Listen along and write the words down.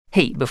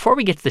Hey, before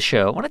we get to the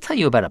show, I want to tell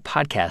you about a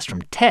podcast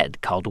from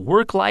TED called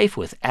Work Life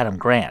with Adam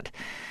Grant.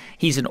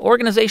 He's an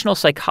organizational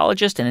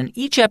psychologist, and in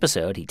each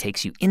episode, he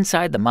takes you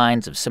inside the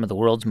minds of some of the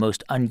world's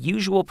most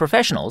unusual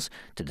professionals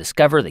to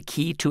discover the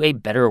key to a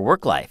better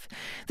work life.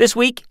 This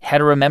week, how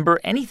to remember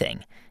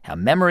anything, how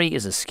memory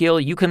is a skill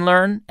you can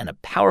learn, and a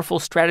powerful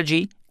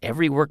strategy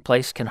every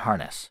workplace can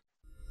harness.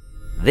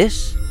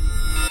 This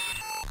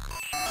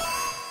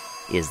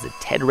is the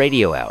TED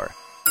Radio Hour.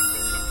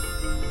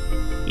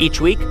 Each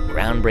week,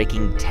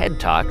 groundbreaking TED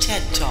Talks.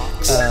 TED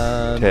Talks.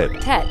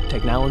 TED.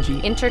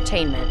 Technology.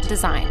 Entertainment.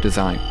 Design.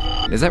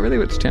 Is that really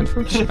what it stands for?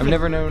 I've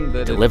never known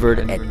that.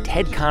 Delivered at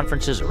TED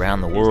conferences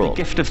around the world. The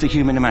gift of the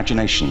human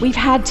imagination. We've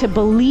had to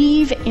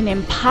believe in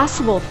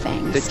impossible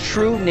things. The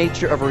true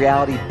nature of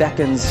reality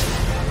beckons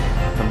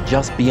from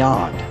just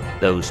beyond.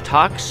 Those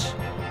talks,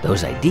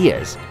 those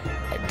ideas,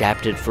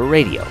 adapted for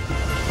radio.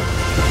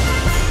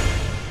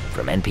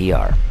 From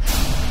NPR.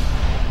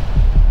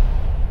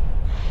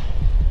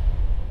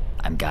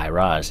 I'm Guy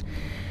Raz.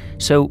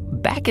 So,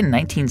 back in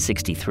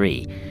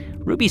 1963,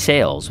 Ruby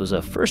Sales was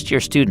a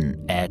first-year student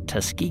at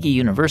Tuskegee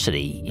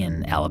University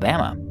in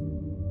Alabama.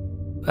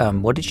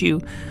 What did you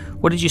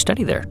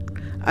study there?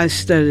 I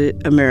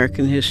studied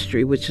American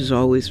history, which has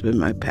always been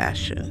my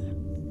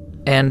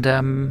passion. And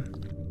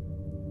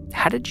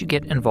how did you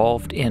get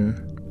involved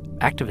in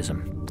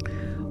activism?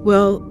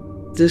 Well,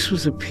 this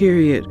was a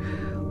period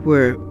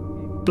where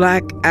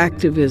Black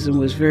activism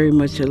was very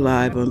much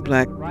alive on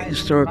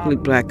historically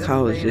black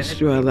colleges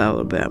throughout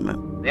Alabama.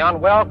 The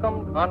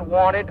unwelcome,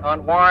 unwanted,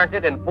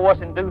 unwarranted, and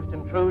force-induced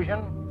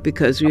intrusion.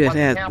 Because you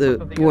had the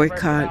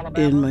boycott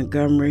in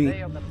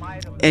Montgomery,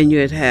 and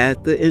you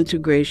had the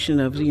integration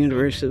of the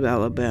University of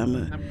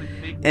Alabama,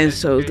 and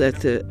so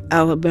that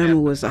Alabama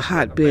was a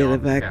hotbed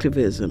of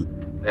activism.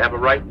 They have a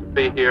right to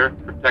be here,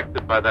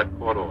 protected by that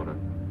court order.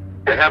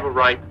 They have a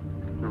right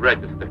to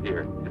register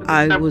here.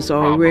 I was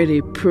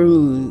already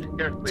pruned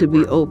to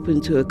be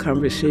open to a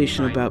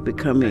conversation about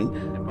becoming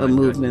a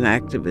movement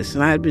activist.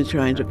 And I had been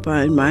trying to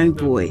find my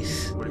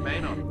voice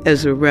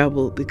as a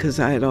rebel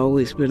because I had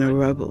always been a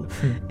rebel.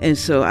 And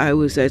so I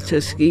was at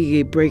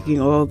Tuskegee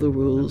breaking all the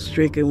rules,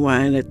 drinking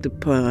wine at the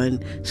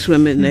pond,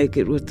 swimming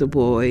naked with the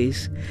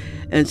boys,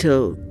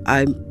 until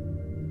I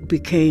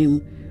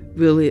became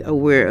really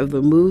aware of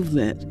the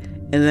movement,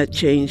 and that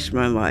changed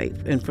my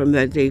life. And from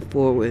that day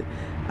forward,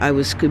 I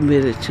was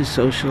committed to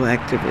social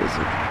activism.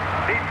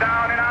 Deep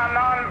down in our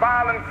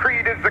nonviolent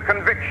creed is the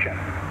conviction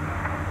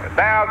that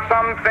there are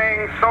some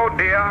things so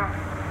dear,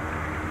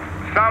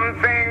 some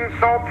things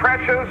so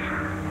precious,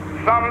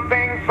 some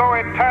things so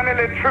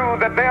eternally true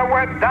that they're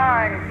worth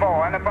dying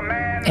for. And if a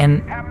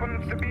man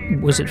happens to be...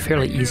 Was it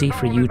fairly easy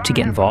for you to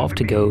get involved,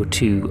 to go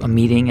to a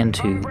meeting and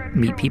to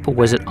meet people?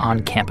 Was it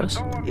on campus?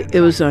 It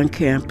was on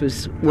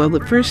campus. Well,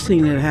 the first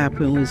thing that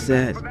happened was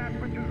that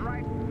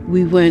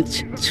we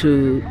went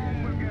to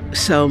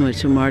Selma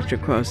to march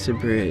across the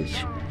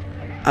bridge.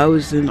 I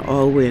was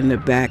all the way in the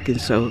back, and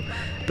so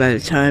by the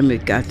time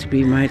it got to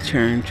be my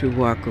turn to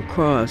walk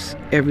across,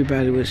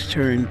 everybody was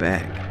turned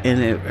back, and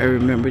I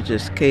remember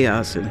just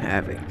chaos and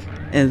havoc.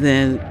 And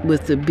then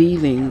with the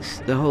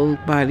beatings, the whole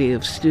body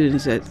of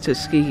students at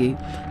Tuskegee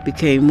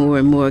became more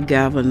and more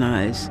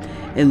galvanized,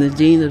 and the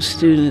dean of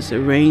students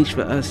arranged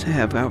for us to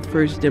have our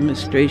first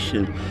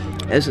demonstration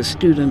as a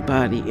student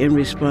body in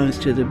response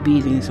to the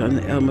beatings on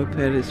the Elmer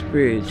Pettus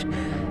Bridge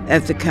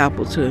at the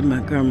Capitol in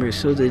Montgomery.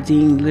 So the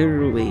dean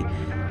literally,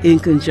 in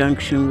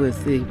conjunction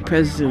with the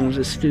president of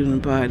the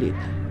student body,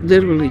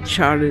 literally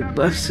chartered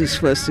buses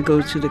for us to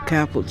go to the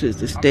Capitol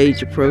to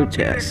stage a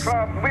protest.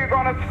 We're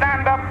going to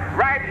stand up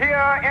right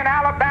here in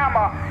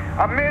Alabama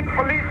amid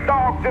police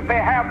dogs if they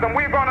have them.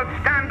 We're going to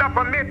stand up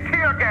amid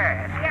tear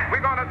gas. We're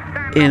going to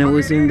stand and it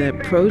was in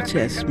that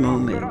protest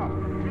moment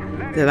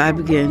that I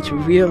began to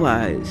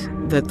realize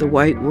that the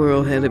white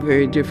world had a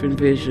very different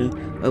vision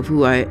of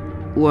who I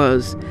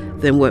was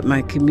than what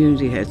my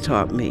community had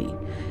taught me.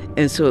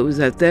 And so it was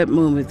at that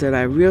moment that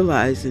I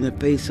realized, in the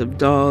face of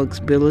dogs,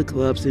 billy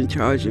clubs, and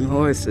charging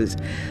horses,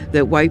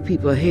 that white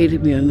people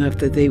hated me enough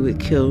that they would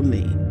kill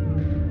me.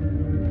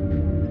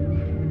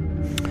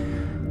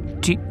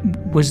 Do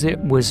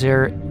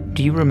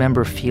you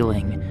remember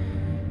feeling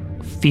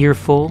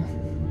fearful,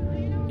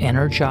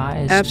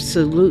 energized?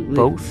 Absolutely.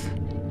 Both?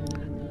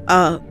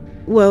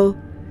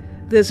 Well,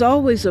 there's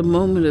always a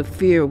moment of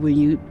fear when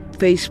you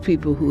face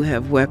people who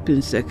have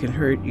weapons that can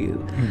hurt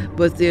you.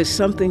 But there's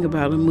something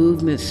about a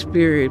movement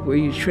spirit where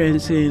you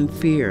transcend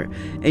fear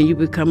and you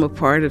become a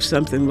part of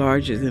something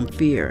larger than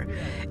fear.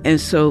 And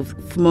so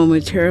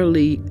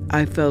momentarily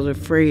I felt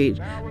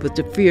afraid, but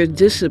the fear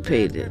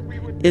dissipated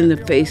in the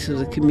face of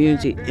the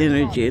community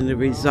energy and the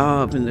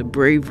resolve and the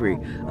bravery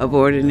of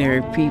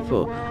ordinary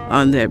people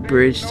on that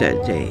bridge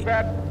that day.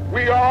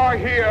 We are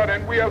here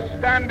and we are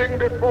standing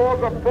before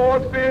the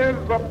forces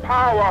of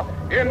power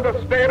in the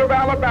state of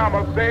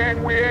Alabama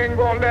saying we ain't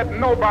gonna let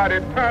nobody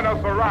turn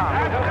us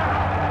around.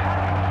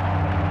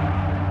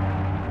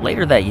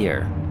 Later that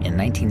year, in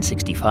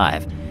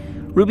 1965,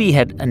 Ruby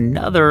had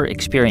another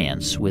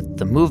experience with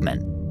the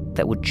movement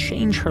that would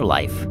change her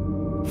life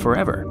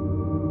forever.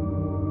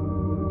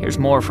 Here's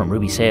more from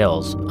Ruby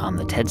Sales on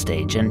the TED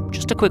stage, and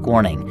just a quick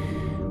warning,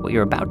 what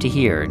you're about to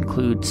hear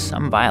includes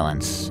some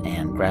violence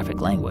and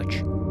graphic language.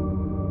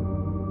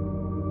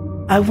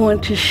 I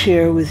want to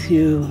share with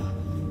you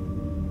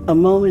a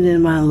moment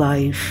in my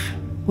life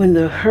when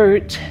the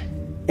hurt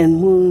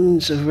and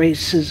wounds of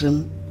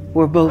racism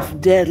were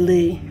both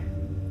deadly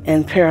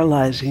and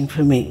paralyzing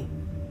for me.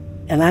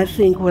 And I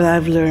think what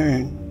I've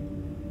learned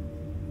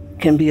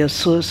can be a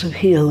source of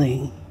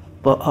healing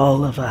for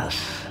all of us.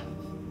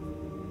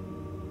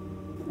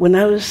 When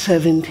I was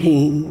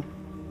 17,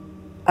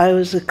 I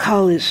was a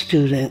college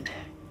student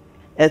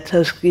at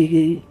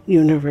Tuskegee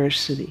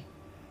University,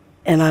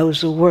 and I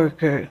was a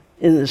worker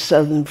in the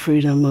Southern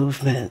Freedom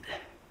Movement,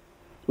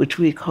 which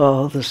we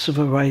call the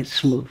Civil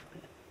Rights Movement.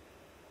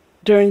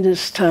 During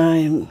this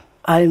time,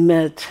 I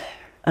met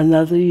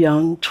another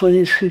young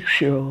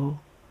 26-year-old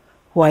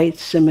white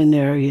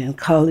seminarian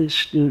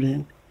college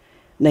student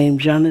named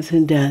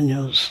Jonathan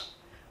Daniels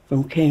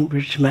from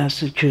Cambridge,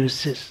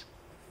 Massachusetts.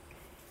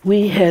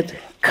 We had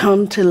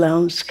come to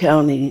Lowndes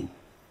County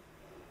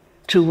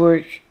to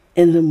work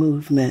in the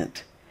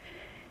movement,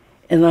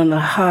 and on a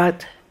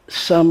hot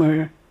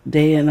summer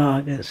day in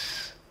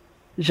August,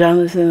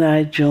 Jonathan and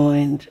I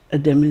joined a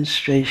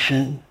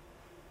demonstration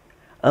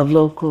of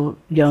local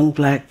young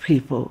Black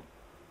people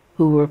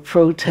who were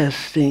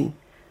protesting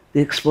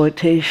the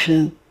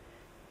exploitation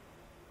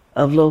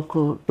of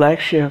local Black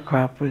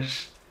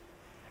sharecroppers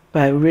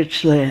by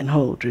rich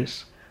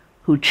landholders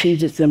who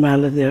cheated them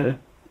out of their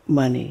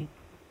money.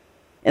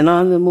 And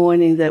on the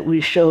morning that we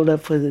showed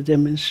up for the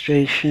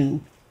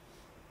demonstration,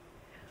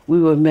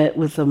 we were met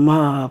with a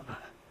mob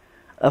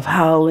of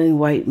howling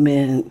white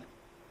men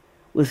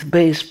with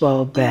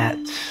baseball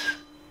bats,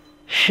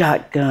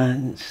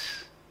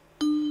 shotguns,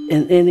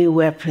 and any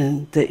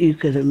weapon that you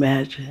could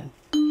imagine.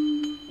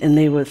 And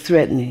they were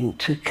threatening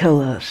to kill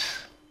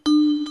us.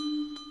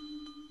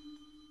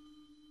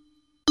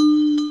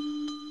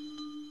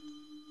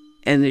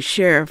 And the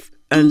sheriff,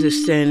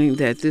 understanding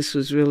that this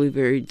was really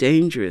very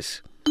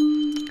dangerous,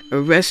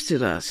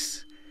 arrested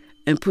us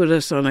and put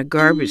us on a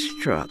garbage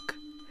truck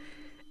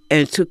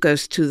and took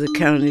us to the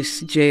county's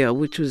jail,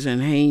 which was in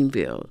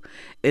Hayneville.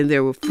 And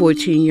there were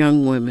 14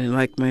 young women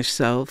like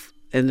myself,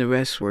 and the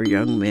rest were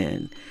young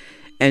men.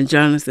 And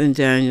Jonathan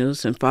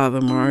Daniels and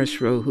Father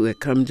Morrisroe, who had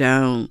come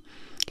down,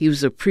 he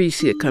was a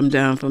priest, he had come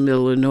down from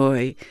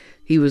Illinois.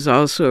 He was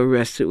also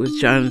arrested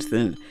with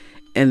Jonathan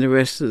and the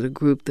rest of the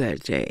group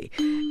that day.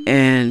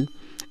 And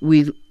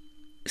we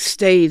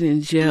stayed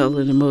in jail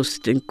in the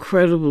most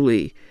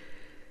incredibly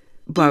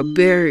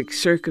barbaric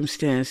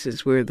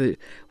circumstances, where the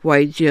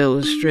white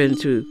jailers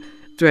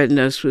threatened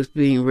us with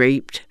being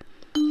raped,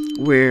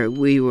 where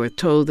we were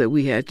told that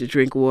we had to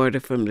drink water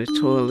from the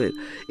toilet.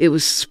 It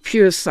was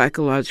pure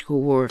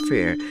psychological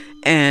warfare.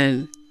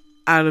 And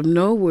out of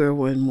nowhere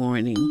one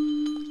morning,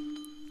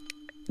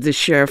 the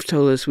sheriff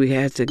told us we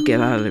had to get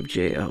out of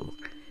jail.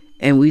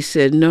 And we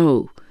said,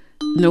 no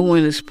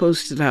one has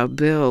posted our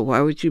bail.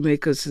 Why would you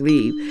make us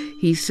leave?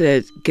 He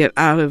said, get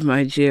out of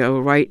my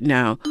jail right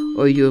now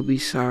or you'll be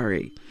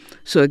sorry.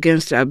 So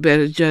against our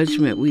better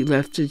judgment, we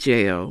left the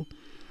jail.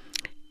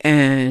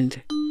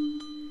 And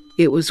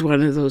it was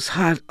one of those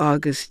hot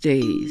August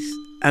days.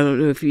 I don't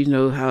know if you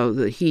know how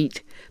the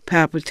heat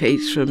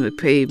palpitates from the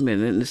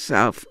pavement in the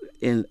South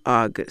in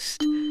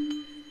August.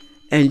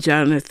 And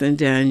Jonathan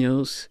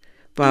Daniels,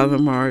 Father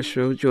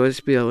Morrisroe, Joyce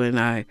Beale, and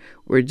I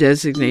were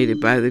designated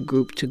by the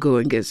group to go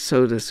and get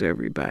sodas for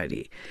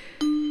everybody.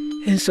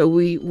 And so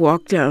we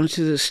walked down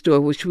to the store,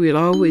 which we had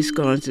always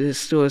gone to the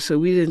store, so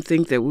we didn't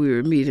think that we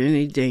would meet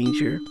any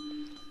danger.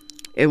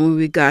 And when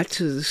we got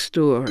to the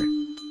store,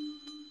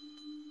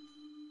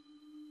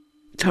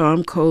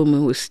 Tom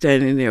Coleman was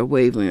standing there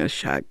waving a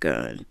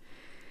shotgun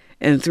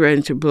and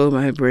threatened to blow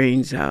my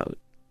brains out.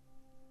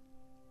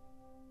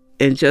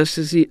 And just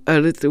as he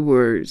uttered the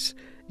words,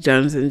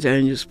 Jonathan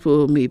Daniels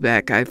pulled me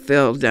back. I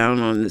fell down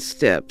on the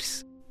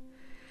steps.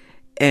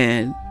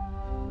 And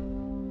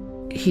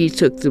he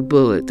took the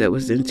bullet that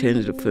was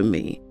intended for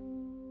me.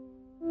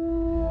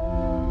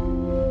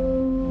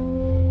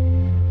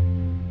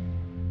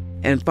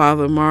 And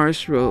Father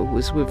Morrisroe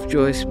was with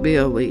Joyce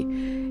Bailey,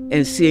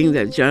 and seeing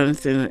that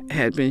Jonathan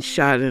had been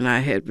shot and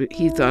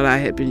he thought I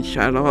had been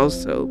shot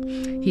also,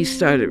 he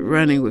started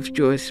running with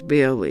Joyce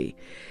Bailey.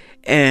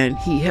 And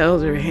he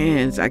held her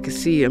hands. I could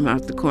see him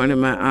out the corner of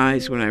my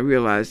eyes when I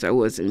realized I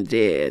wasn't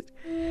dead.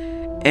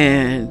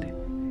 And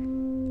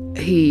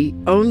he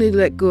only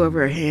let go of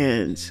her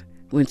hands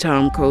when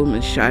Tom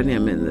Coleman shot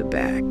him in the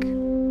back.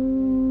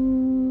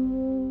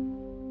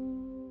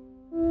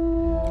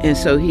 And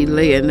so he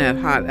lay in that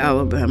hot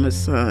Alabama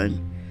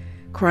sun,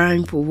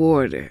 crying for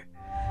water.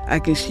 I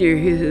can still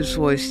hear his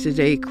voice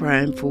today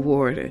crying for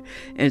water.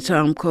 And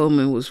Tom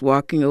Coleman was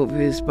walking over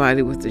his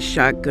body with a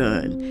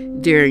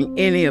shotgun, daring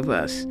any of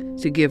us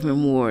to give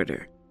him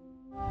water.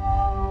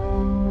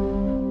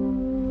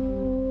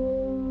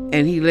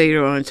 And he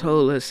later on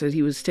told us that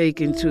he was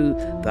taken to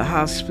the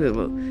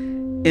hospital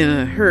in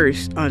a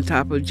hearse on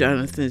top of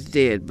Jonathan's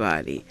dead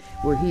body,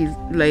 where he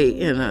lay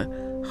in a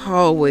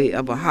hallway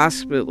of a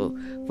hospital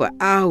for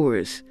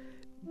hours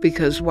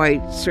because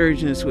white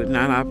surgeons would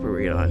not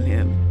operate on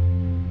him.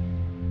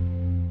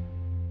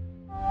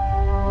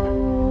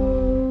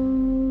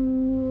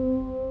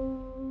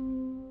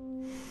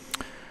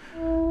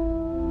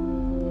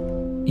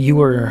 You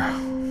were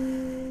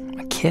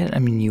a kid. I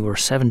mean, you were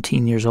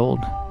 17 years old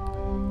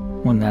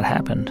when that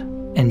happened.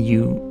 And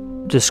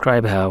you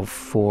describe how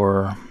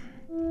for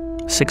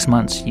 6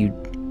 months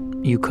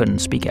you couldn't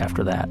speak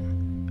after that.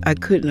 I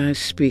could not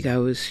speak. I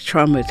was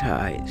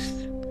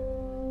traumatized.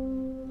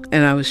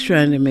 And I was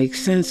trying to make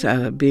sense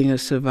out of being a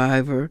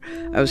survivor.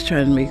 I was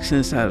trying to make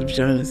sense out of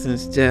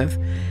Jonathan's death.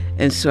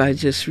 And so I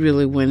just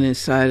really went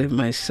inside of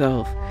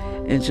myself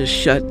and just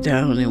shut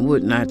down and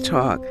would not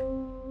talk.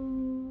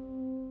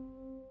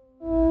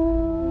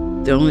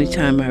 The only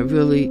time I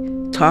really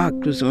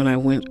talked was when I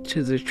went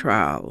to the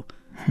trial.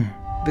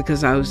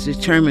 Because I was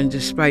determined,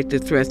 despite the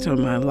threats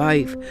on my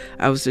life,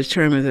 I was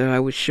determined that I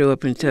would show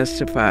up and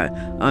testify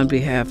on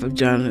behalf of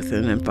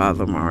Jonathan and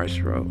Father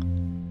Marsrow.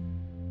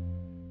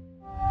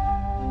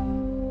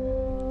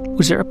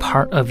 Was there a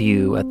part of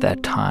you at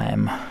that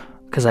time,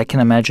 because I can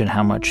imagine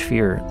how much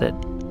fear that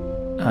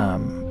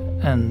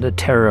and the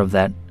terror of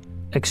that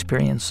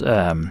experience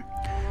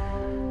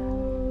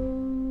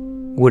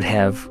would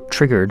have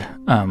triggered,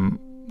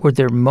 were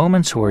there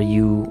moments where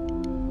you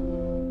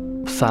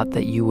thought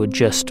that you would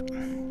just,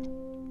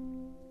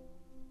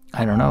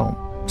 I don't know,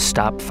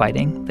 stop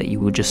fighting, that you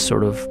would just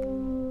sort of,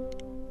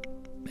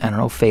 I don't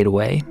know, fade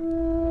away?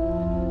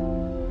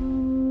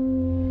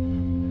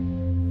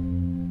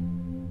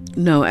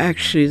 No,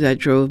 actually, that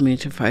drove me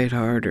to fight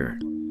harder.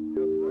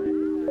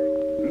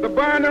 The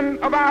burning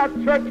of our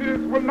churches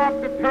will not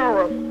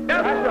deter us.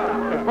 Yes,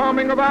 sir. The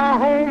bombing of our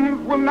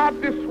homes will not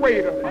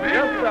dissuade us.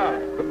 Yes,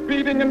 sir. The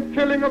beating and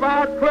killing of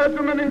our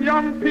clergymen and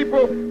young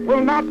people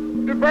will not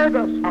divert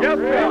us. Yes,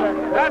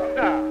 sir. Yes,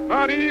 sir.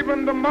 Not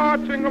even the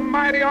marching of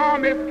mighty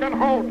armies can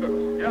halt us.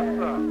 Yes,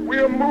 sir. We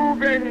are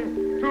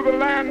moving to the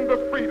land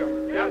of freedom.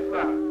 Yes,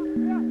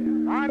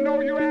 sir. I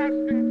know you're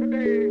asking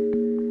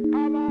today,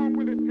 how long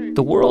will it take?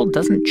 The world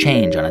doesn't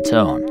change on its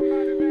own.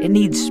 It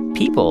needs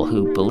people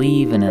who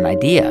believe in an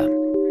idea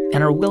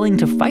and are willing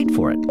to fight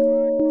for it,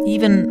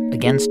 even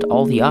against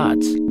all the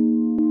odds.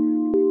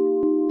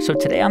 So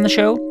today on the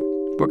show,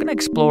 we're going to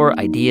explore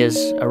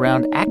ideas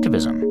around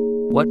activism,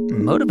 what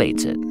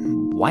motivates it,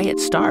 why it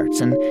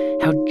starts, and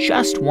how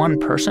just one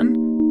person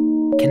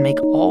can make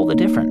all the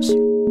difference.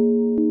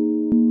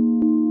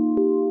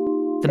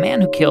 The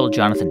man who killed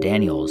Jonathan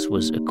Daniels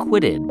was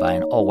acquitted by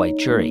an all-white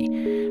jury.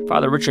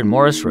 Father Richard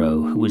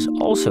Morrisroe, who was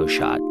also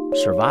shot,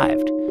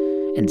 survived.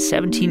 And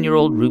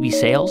 17-year-old Ruby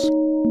Sales,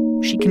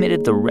 she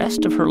committed the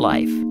rest of her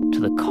life to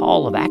the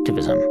call of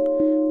activism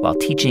while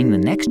teaching the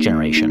next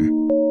generation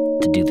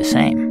to do the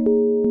same.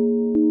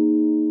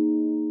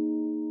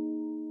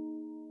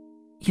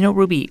 You know,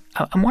 Ruby,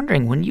 I'm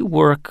wondering, when you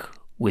work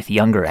with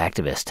younger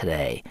activists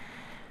today,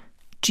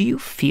 do you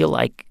feel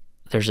like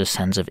there's a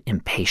sense of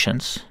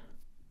impatience?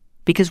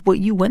 Because what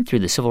you went through,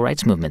 the civil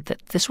rights movement,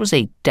 that this was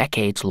a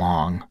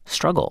decades-long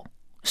struggle,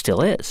 still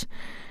is.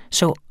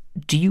 So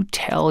do you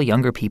tell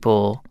younger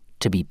people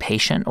to be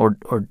patient, or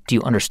do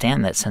you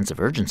understand that sense of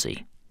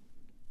urgency?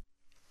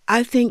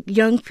 I think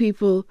young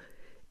people,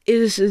 it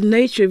is the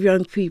nature of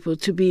young people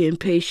to be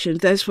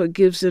impatient. That's what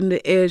gives them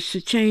the edge to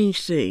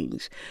change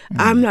things.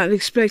 I'm not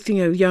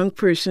expecting a young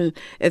person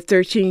at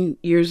 13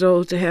 years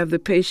old to have the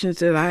patience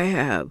that I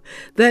have.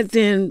 That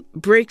then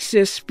breaks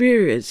their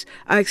spirits.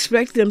 I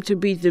expect them to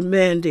be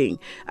demanding.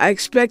 I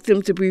expect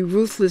them to be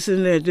ruthless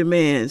in their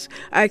demands.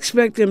 I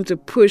expect them to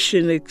push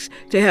and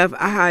to have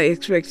high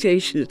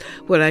expectations.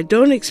 What I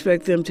don't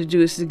expect them to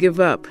do is to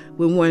give up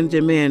when one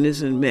demand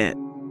isn't met.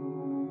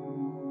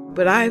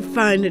 But I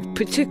find it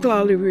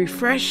particularly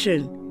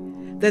refreshing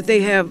that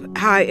they have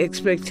high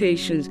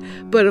expectations.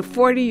 But a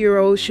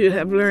 40-year-old should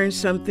have learned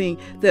something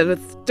that a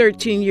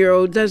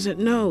 13-year-old doesn't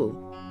know.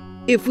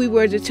 If we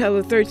were to tell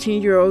a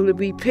 13-year-old to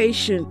be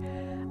patient,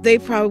 they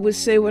probably would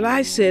say what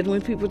I said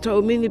when people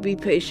told me to be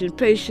patient.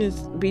 Patience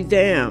be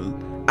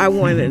damned. I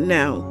want it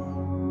now.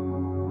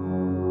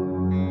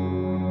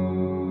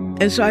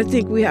 And so I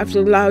think we have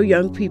to allow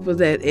young people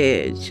that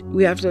edge.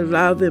 We have to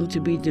allow them to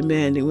be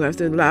demanding. We have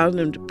to allow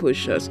them to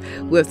push us.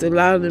 We have to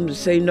allow them to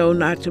say, no,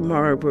 not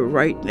tomorrow, but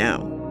right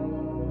now.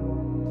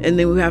 And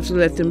then we have to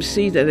let them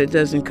see that it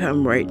doesn't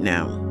come right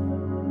now.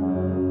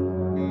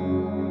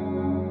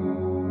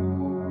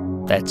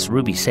 That's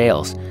Ruby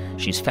Sales.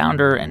 She's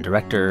founder and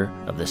director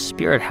of the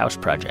Spirit House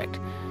Project.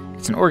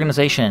 It's an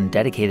organization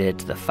dedicated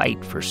to the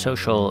fight for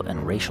social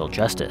and racial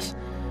justice.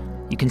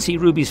 You can see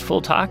Ruby's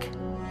full talk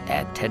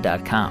at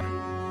TED.com.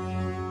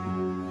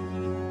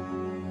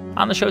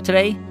 On the show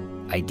today,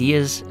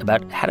 ideas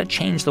about how to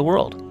change the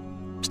world.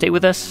 Stay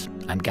with us.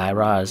 I'm Guy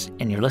Raz,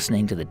 and you're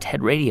listening to the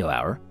TED Radio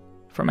Hour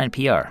from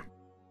NPR.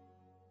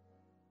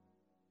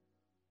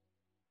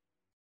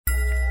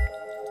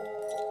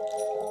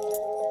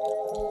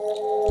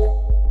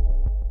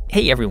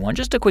 Hey everyone,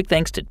 just a quick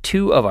thanks to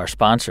two of our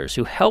sponsors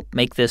who help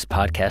make this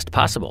podcast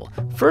possible.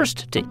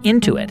 First, to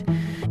Intuit.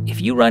 If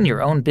you run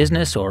your own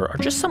business or are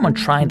just someone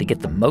trying to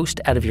get the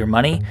most out of your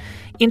money,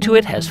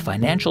 Intuit has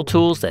financial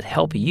tools that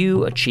help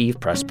you achieve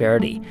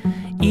prosperity.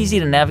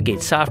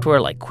 Easy-to-navigate software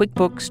like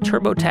QuickBooks,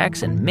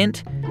 TurboTax, and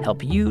Mint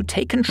help you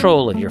take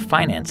control of your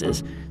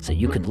finances so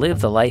you can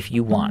live the life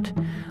you want.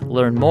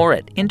 Learn more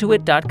at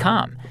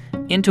Intuit.com.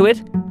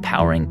 Intuit,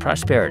 powering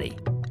prosperity.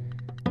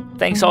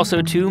 Thanks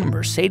also to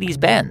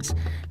Mercedes-Benz,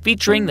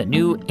 featuring the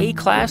new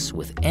A-Class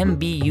with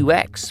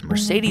MBUX,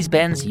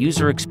 Mercedes-Benz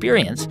user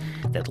experience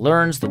that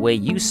learns the way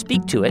you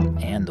speak to it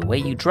and the way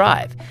you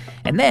drive,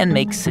 and then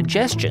makes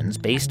suggestions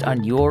based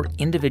on your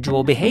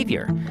individual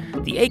behavior.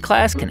 The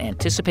A-Class can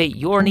anticipate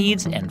your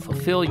needs and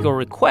fulfill your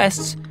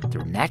requests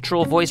through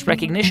natural voice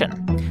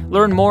recognition.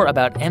 Learn more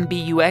about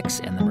MBUX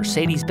and the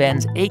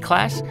Mercedes-Benz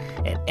A-Class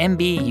at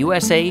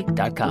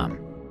MBUSA.com.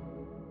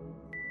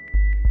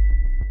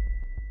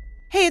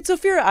 Hey, it's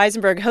Ophira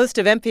Eisenberg, host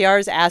of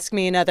NPR's Ask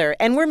Me Another,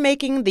 and we're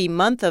making the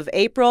month of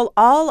April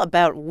all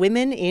about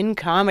women in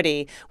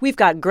comedy. We've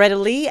got Greta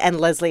Lee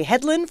and Leslie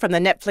Headland from the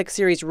Netflix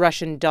series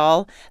Russian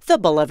Doll, the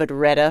beloved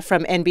Retta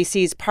from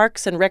NBC's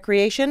Parks and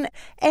Recreation,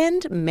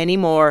 and many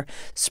more.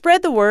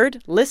 Spread the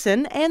word,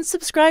 listen, and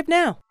subscribe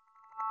now.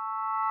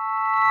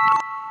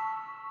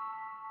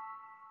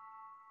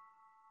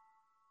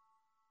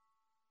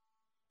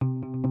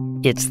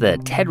 It's the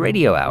TED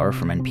Radio Hour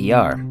from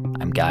NPR.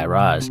 I'm Guy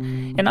Raz.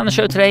 And on the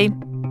show today,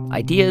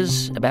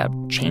 ideas about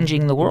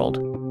changing the world.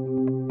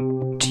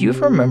 Do you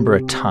ever remember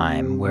a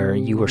time where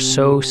you were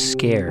so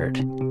scared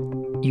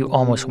you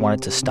almost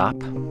wanted to stop?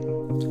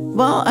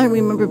 Well, I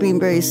remember being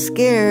very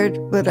scared,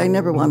 but I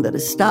never wanted to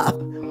stop.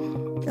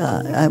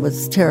 I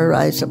was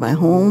terrorized at my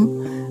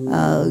home,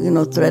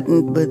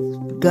 threatened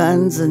with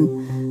guns,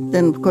 and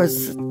then, of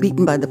course,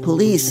 beaten by the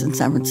police in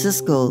San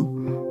Francisco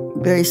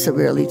very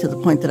severely to the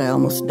point that I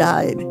almost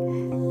died.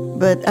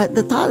 But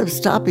the thought of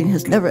stopping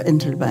has never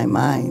entered my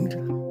mind.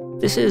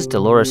 This is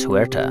Dolores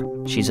Huerta.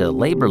 She's a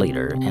labor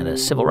leader and a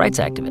civil rights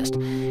activist,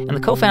 and the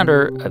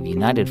co-founder of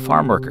United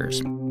Farm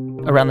Workers.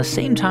 Around the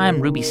same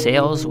time Ruby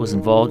Sales was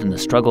involved in the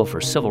struggle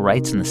for civil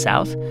rights in the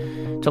South,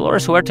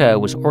 Dolores Huerta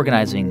was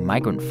organizing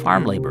migrant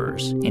farm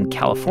laborers in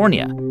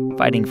California,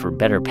 fighting for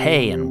better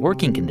pay and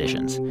working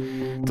conditions.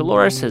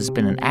 Dolores has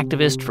been an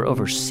activist for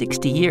over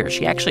 60 years.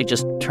 She actually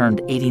just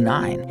turned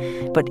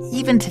 89. But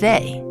even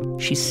today,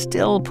 she's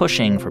still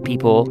pushing for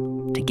people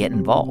to get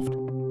involved.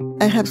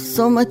 I have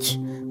so much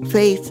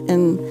faith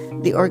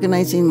in the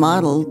organizing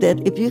model that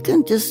if you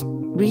can just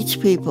reach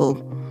people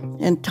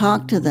and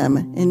talk to them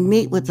and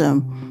meet with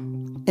them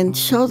and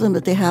show them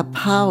that they have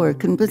power,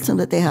 convince them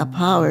that they have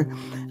power,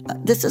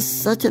 this is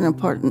such an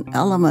important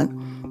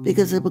element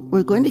because if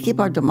we're going to keep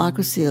our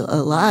democracy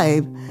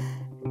alive,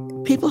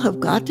 people have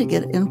got to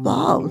get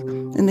involved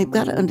and they've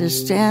got to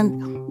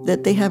understand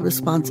that they have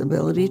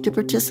responsibility to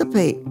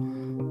participate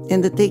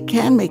and that they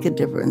can make a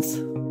difference.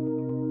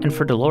 And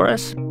for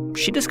Dolores,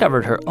 she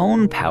discovered her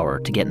own power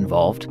to get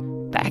involved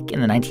back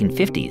in the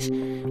 1950s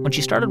when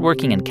she started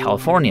working in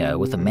California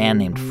with a man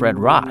named Fred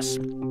Ross.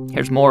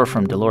 Here's more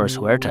from Dolores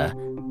Huerta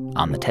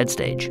on the TED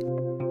stage.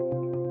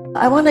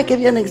 I want to give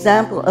you an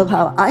example of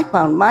how I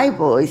found my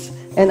voice.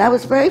 And I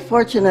was very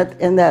fortunate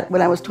in that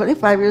when I was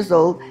 25 years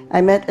old,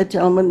 I met a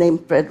gentleman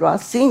named Fred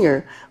Ross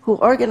Sr., who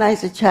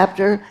organized a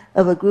chapter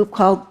of a group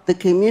called the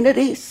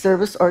Community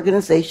Service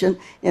Organization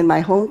in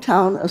my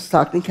hometown of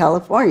Stockton,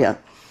 California.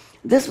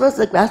 This was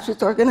a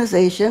grassroots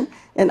organization,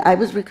 and I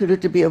was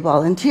recruited to be a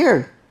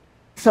volunteer.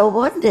 So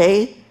one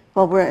day,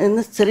 while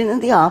we're sitting in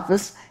the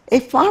office,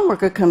 a farm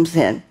worker comes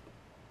in,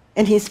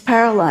 and he's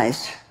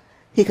paralyzed.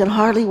 He can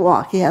hardly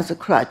walk. He has a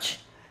crutch,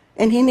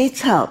 and he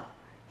needs help.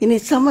 He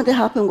needs someone to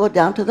help him go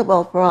down to the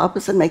welfare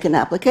office and make an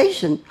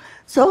application.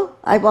 So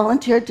I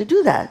volunteered to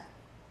do that.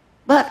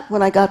 But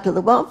when I got to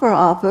the welfare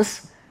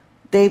office,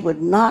 they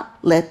would not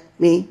let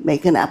me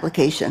make an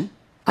application.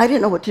 I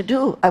didn't know what to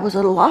do. I was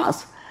at a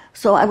loss.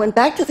 So I went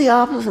back to the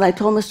office and I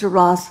told Mr.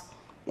 Ross,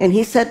 and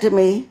he said to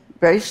me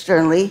very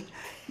sternly,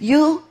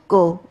 "You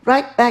go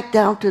right back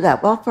down to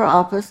that welfare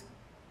office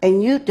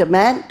and you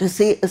demand to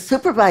see a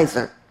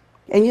supervisor,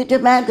 and you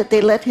demand that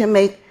they let him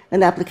make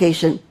an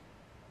application."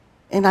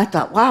 And I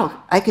thought, wow,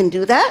 I can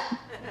do that?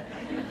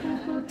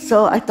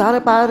 So I thought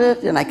about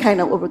it, and I kind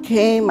of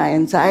overcame my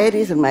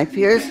anxieties and my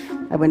fears.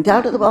 I went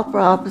down to the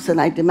welfare office, and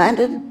I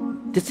demanded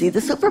to see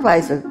the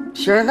supervisor.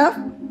 Sure enough,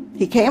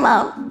 he came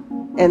out,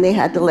 and they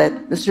had to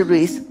let Mr.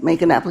 Reese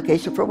make an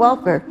application for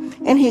welfare.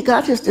 And he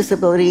got his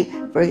disability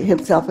for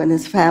himself and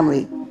his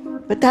family.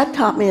 But that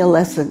taught me a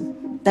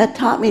lesson. That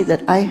taught me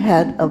that I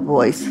had a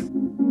voice.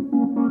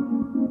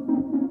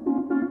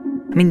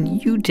 I mean,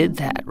 you did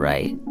that,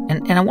 right?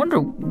 And I wonder,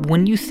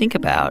 when you think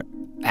about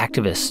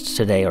activists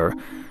today or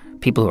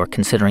people who are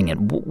considering it,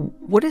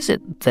 what is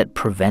it that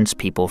prevents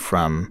people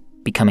from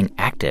becoming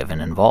active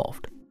and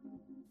involved?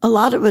 A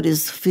lot of it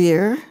is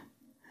fear,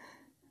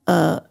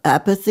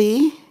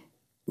 apathy,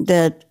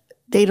 that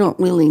they don't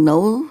really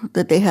know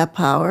that they have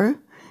power.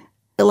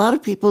 A lot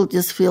of people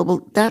just feel,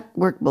 well, that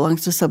work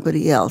belongs to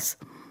somebody else.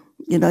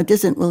 You know, it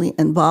doesn't really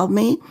involve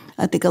me.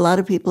 I think a lot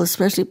of people,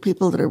 especially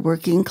people that are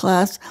working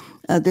class,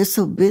 They're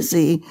so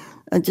busy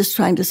just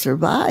trying to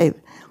survive.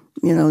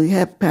 You know, you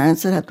have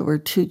parents that have to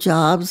work 2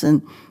 jobs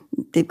and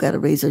they've got to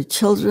raise their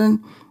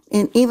children.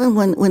 And even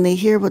when they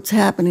hear what's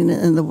happening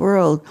in the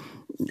world,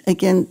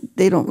 again,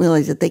 they don't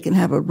realize that they can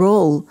have a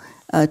role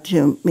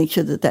to make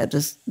sure that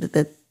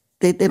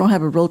they don't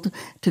have a role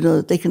to know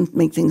that they can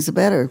make things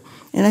better.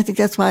 And I think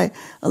that's why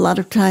a lot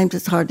of times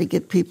it's hard to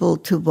get people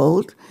to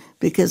vote,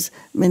 because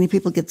many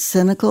people get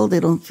cynical. They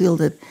don't feel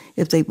that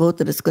if they vote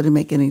that it's going to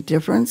make any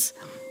difference.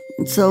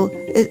 And so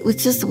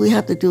it's just we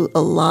have to do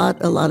a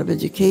lot of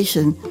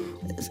education,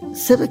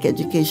 civic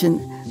education,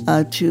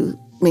 to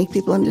make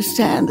people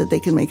understand that they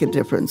can make a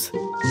difference.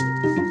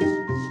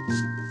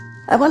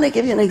 I want to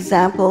give you an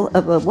example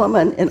of a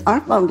woman in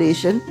our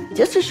foundation,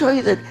 just to show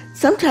you that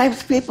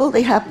sometimes people,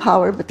 they have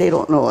power, but they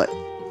don't know it.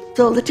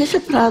 So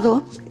Leticia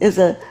Prado is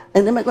an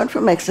immigrant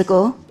from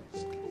Mexico,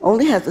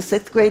 only has a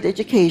 6th grade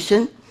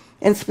education,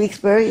 and speaks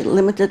very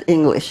limited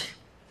English.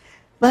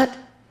 But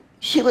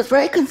she was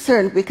very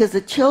concerned because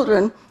the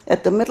children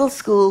at the middle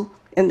school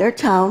in their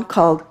town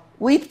called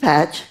Weed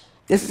Patch,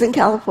 this is in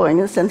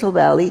California, Central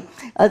Valley,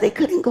 they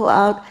couldn't go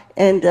out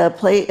and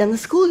play in the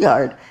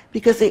schoolyard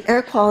because the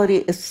air quality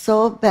is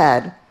so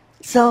bad.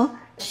 So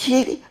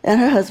she and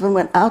her husband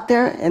went out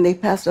there and they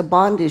passed a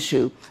bond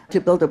issue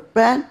to build a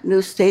brand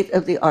new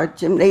state-of-the-art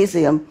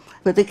gymnasium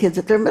for the kids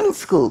at their middle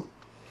school.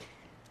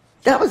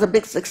 That was a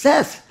big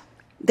success.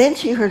 Then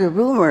she heard a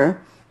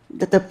rumor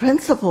that the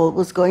principal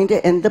was going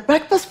to end the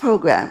breakfast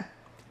program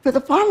for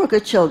the farm worker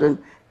children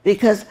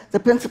because the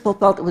principal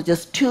felt it was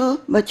just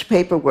too much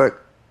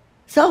paperwork.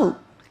 So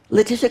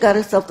Leticia got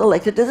herself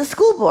elected to the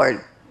school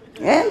board,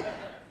 and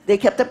they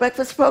kept the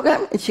breakfast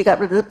program, and she got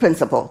rid of the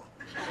principal.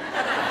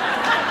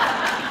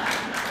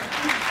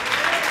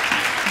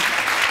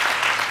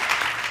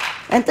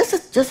 And this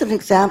is just an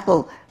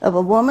example of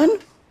a woman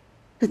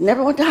who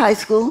never went to high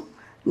school,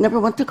 never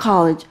went to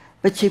college,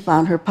 but she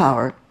found her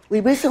power.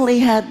 We recently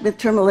had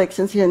midterm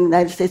elections here in the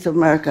United States of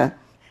America,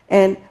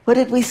 and what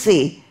did we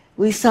see?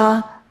 We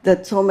saw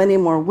that so many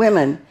more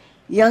women,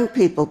 young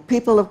people,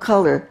 people of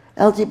color,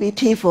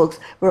 LGBT folks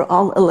were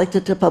all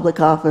elected to public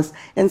office.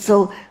 And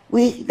so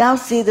we now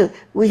see that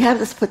we have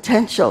this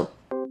potential.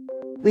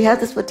 We have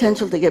this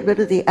potential to get rid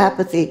of the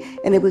apathy,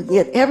 and if we can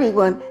get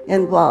everyone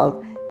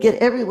involved, get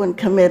everyone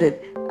committed.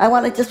 I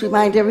want to just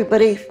remind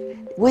everybody,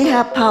 we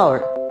have power.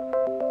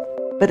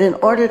 But in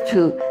order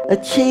to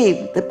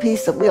achieve the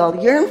peace that we all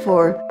yearn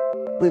for,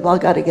 we've all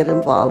got to get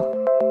involved.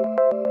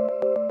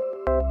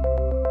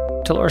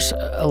 Dolores,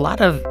 a lot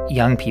of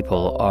young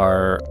people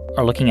are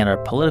looking at our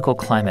political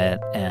climate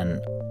and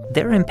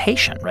they're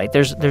impatient, right?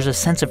 There's a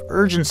sense of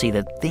urgency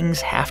that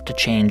things have to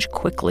change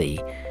quickly.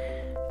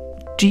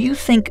 Do you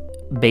think,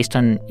 based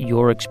on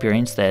your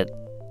experience, that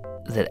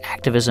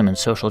activism and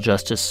social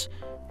justice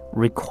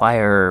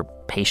require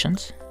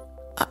patience?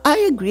 I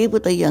agree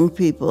with the young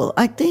people.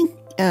 I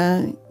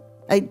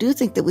do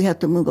think that we have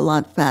to move a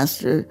lot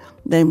faster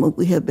than what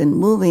we have been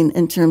moving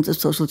in terms of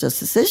social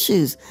justice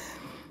issues.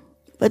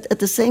 But at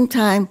the same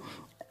time,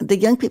 the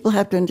young people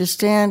have to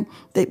understand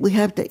that we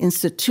have to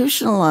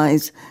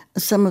institutionalize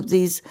some of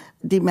these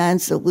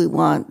demands that we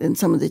want and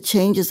some of the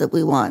changes that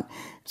we want.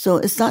 So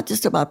it's not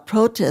just about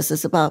protests,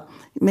 it's about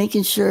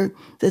making sure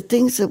the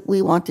things that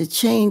we want to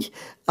change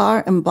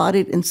are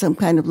embodied in some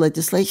kind of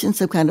legislation,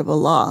 some kind of a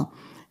law.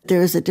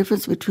 There is a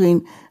difference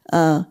between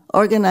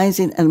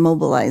organizing and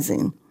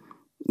mobilizing.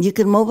 You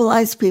can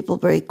mobilize people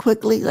very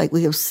quickly, like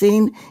we have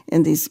seen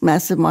in these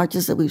massive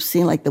marches that we've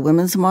seen, like the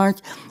Women's March,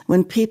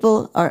 when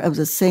people are of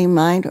the same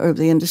mind or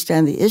they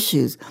understand the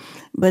issues.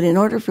 But in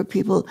order for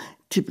people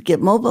to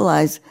get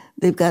mobilized,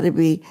 they've got to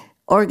be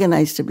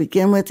organized to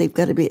begin with. They've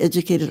got to be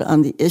educated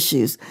on the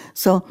issues.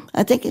 So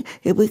I think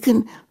if we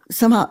can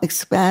somehow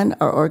expand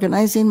our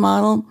organizing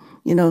model,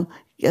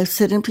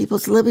 sit in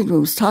people's living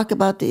rooms, talk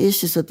about the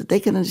issues so that they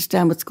can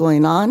understand what's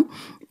going on,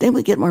 then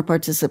we get more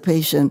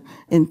participation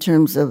in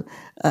terms of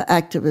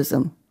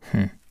activism.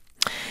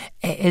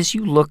 As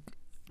you look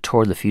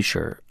toward the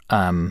future,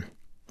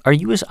 are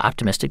you as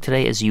optimistic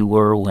today as you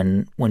were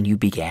when you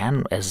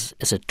began as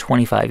a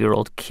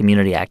 25-year-old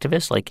community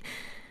activist? Like,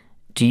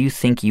 do you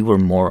think you were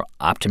more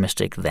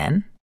optimistic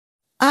then?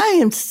 I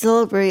am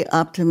still very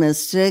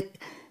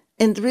optimistic.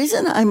 And the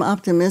reason I'm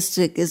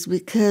optimistic is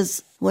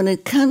because when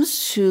it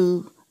comes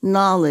to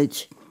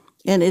knowledge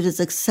and it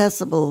is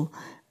accessible,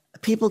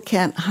 people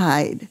can't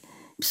hide.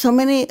 So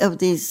many of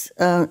these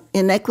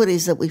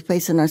inequities that we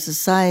face in our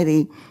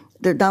society,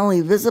 they're not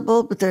only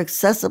visible, but they're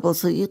accessible,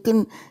 so you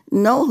can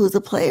know who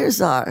the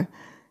players are.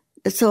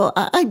 So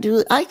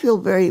I feel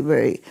very,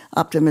 very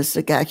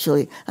optimistic,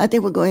 actually. I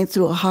think we're going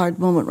through a hard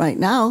moment right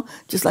now,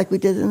 just like we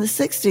did in the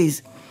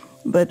 60s.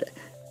 But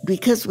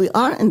because we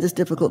are in this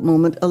difficult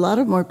moment, a lot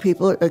of more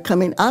people are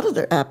coming out of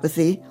their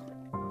apathy.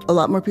 A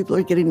lot more people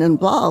are getting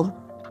involved.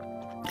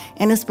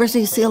 And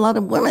especially you see a lot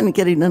of women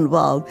getting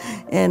involved.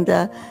 And,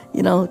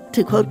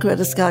 to quote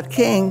Coretta Scott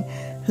King,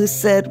 who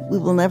said, "We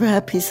will never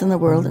have peace in the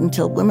world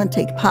until women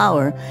take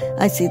power,"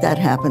 I see that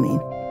happening.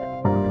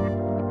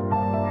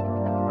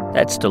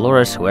 That's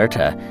Dolores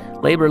Huerta,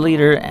 labor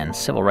leader and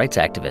civil rights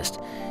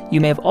activist.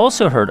 You may have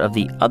also heard of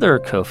the other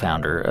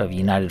co-founder of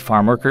United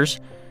Farm Workers,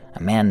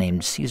 a man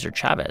named Cesar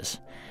Chavez.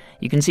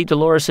 You can see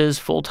Dolores'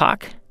 full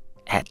talk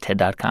at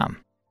TED.com.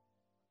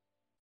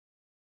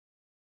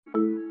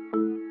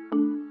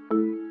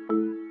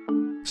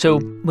 So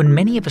when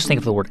many of us think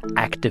of the word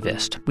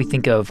activist, we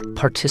think of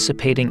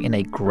participating in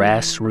a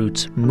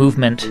grassroots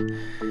movement,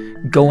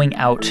 going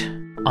out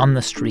on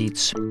the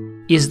streets.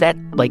 Is that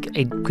like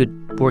a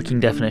good working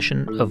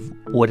definition of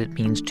what it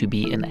means to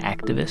be an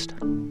activist?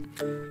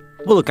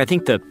 Well, look, I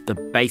think the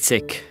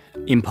basic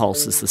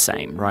impulse is the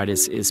same, right?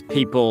 Is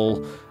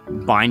people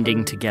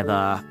binding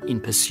together in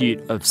pursuit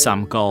of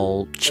some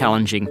goal,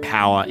 challenging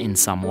power in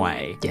some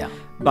way. Yeah.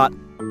 But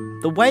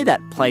the way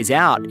that plays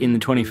out in the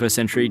 21st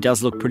century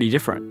does look pretty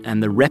different,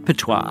 and the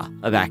repertoire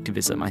of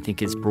activism, I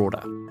think, is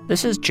broader.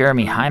 This is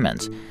Jeremy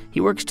Hymans.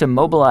 He works to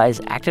mobilize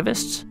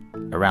activists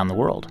around the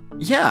world.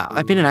 Yeah,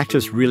 I've been an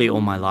activist really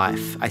all my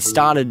life. I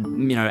started,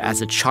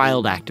 as a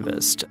child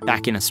activist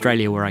back in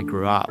Australia where I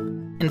grew up.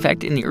 In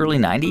fact, in the early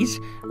 90s,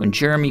 when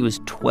Jeremy was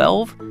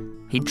 12,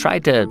 he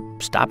tried to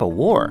stop a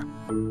war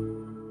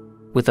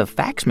with a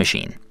fax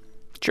machine.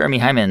 Jeremy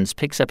Hymans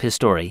picks up his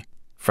story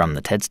from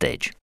the TED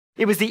stage.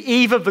 It was the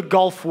eve of the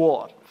Gulf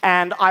War,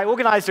 and I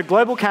organised a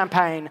global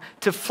campaign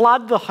to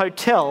flood the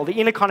hotel, the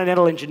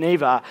Intercontinental in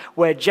Geneva,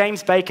 where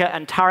James Baker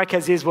and Tariq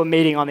Aziz were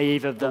meeting on the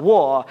eve of the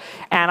war.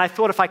 And I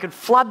thought if I could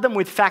flood them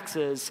with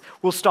faxes,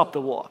 we'll stop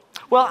the war.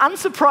 Well,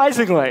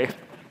 unsurprisingly,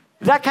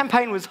 that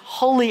campaign was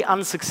wholly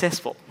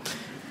unsuccessful.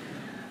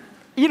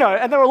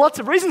 And there were lots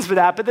of reasons for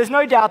that, but there's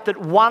no doubt that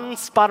one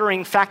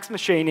sputtering fax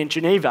machine in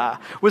Geneva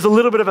was a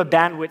little bit of a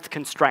bandwidth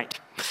constraint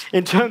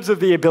in terms of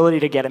the ability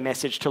to get a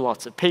message to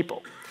lots of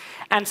people.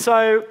 And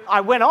so I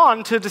went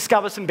on to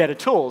discover some better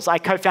tools. I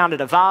co-founded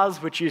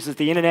Avaaz, which uses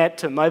the internet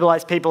to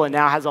mobilize people and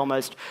now has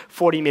almost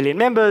 40 million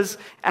members.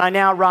 And I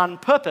now run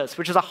Purpose,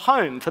 which is a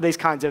home for these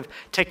kinds of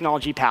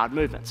technology-powered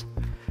movements.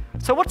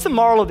 So what's the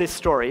moral of this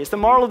story? Is the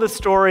moral of the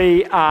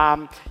story,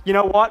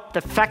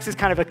 the fax is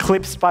kind of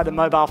eclipsed by the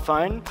mobile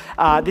phone.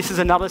 This is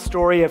another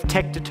story of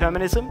tech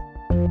determinism.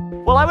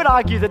 Well, I would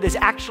argue that there's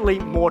actually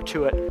more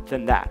to it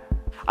than that.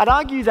 I'd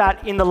argue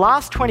that in the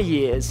last 20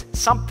 years,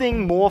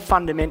 something more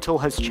fundamental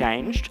has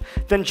changed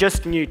than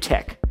just new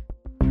tech.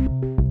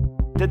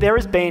 That there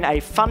has been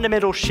a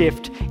fundamental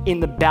shift in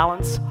the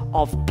balance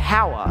of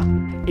power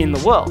in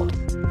the world.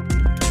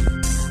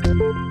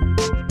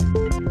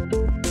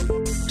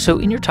 So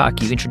in your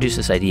talk, you introduced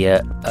this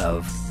idea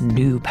of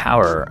new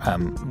power.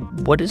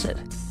 What is it?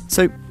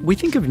 So we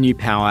think of new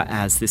power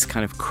as this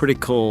kind of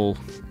critical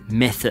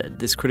method,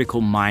 this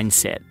critical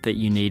mindset that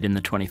you need in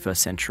the 21st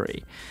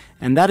century.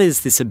 And that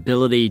is this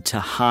ability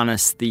to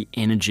harness the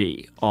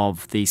energy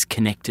of these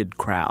connected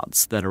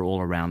crowds that are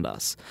all around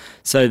us.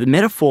 So the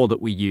metaphor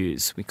that we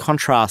use, we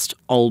contrast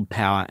old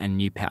power and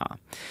new power.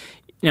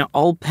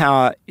 Old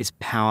power is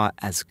power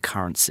as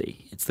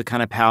currency. It's the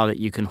kind of power that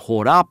you can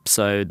hoard up,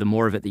 so the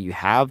more of it that you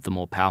have, the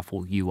more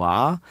powerful you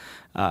are.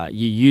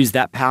 You use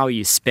that power,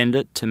 you spend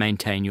it to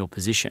maintain your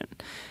position.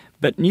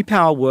 But new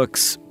power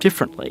works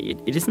differently.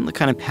 It isn't the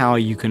kind of power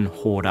you can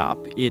hoard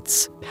up.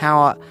 It's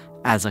power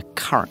as a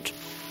current.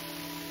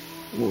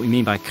 What we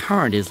mean by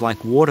current is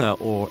like water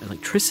or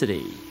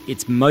electricity.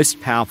 It's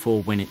most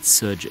powerful when it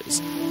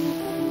surges.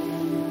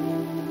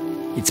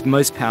 It's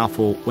most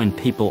powerful when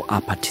people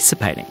are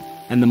participating.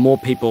 And the more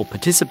people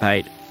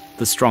participate,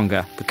 the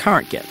stronger the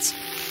current gets.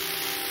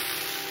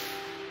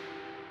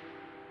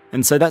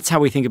 And so that's how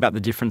we think about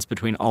the difference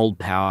between old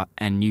power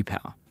and new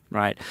power,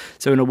 right?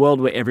 So in a world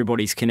where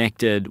everybody's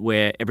connected,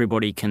 where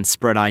everybody can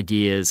spread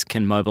ideas,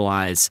 can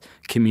mobilize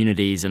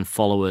communities and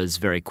followers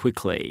very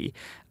quickly,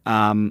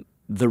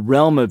 the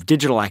realm of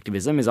digital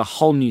activism is a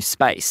whole new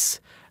space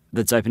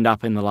that's opened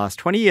up in the last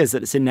 20 years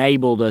that has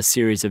enabled a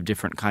series of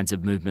different kinds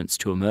of movements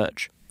to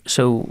emerge.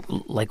 So,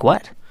 like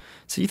what?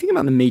 So you think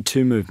about the Me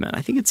Too movement.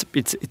 I think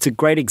it's a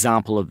great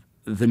example of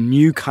the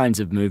new kinds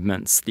of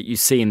movements that you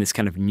see in this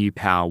kind of new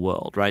power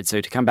world, right? So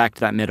to come back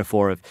to that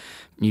metaphor of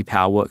new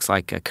power works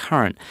like a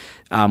current,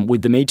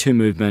 with the Me Too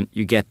movement,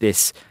 you get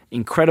this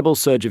incredible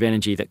surge of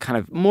energy that kind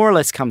of more or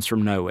less comes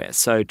from nowhere.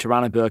 So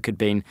Tarana Burke had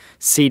been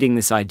seeding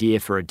this idea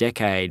for a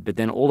decade, but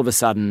then all of a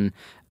sudden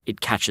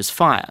it catches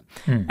fire.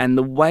 And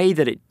the way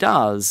that it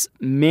does,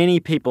 many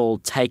people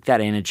take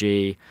that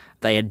energy,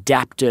 they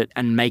adapt it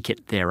and make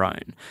it their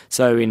own.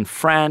 So in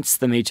France,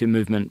 the Me Too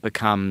movement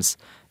becomes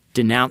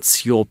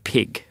denounce your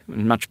pig,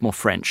 much more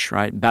French,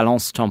 right?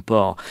 Balance ton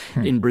porc.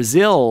 In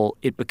Brazil,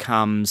 it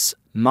becomes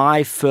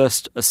my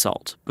first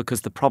assault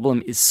because the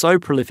problem is so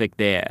prolific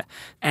there.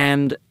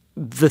 And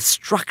the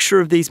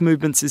structure of these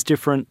movements is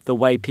different. The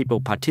way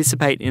people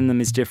participate in them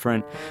is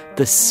different.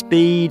 The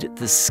speed,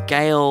 the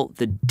scale,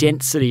 the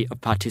density of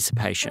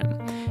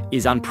participation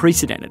is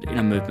unprecedented in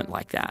a movement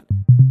like that.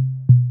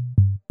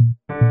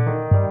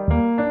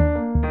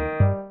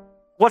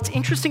 What's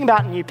interesting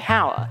about new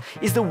power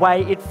is the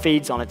way it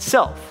feeds on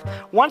itself.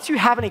 Once you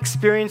have an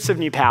experience of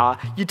new power,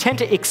 you tend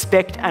to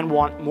expect and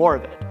want more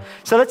of it.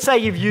 So let's say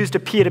you've used a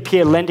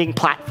peer-to-peer lending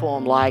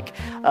platform like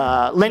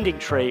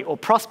LendingTree or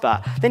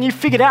Prosper. Then you've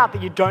figured out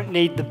that you don't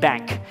need the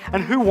bank.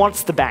 And who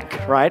wants the bank,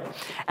 right?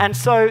 And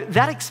so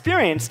that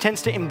experience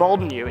tends to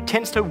embolden you. It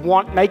tends to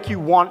make you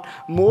want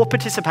more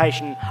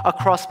participation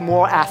across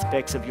more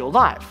aspects of your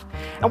life.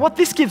 And what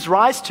this gives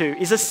rise to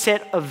is a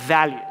set of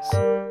values.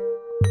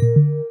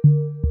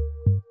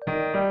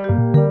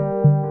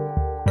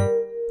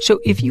 So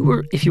if you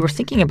were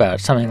thinking about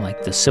something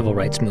like the civil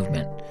rights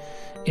movement,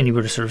 and you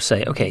were to sort of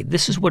say, okay,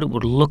 this is what it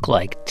would look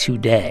like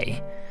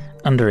today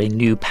under a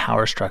new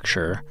power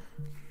structure,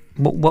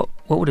 what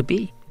would it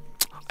be?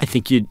 I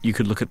think you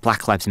could look at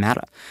Black Lives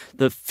Matter.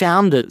 The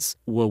founders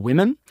were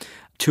women.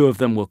 2 of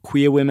them were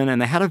queer women,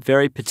 and they had a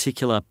very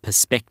particular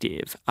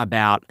perspective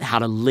about how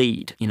to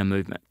lead in a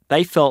movement.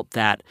 They felt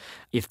that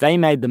if they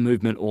made the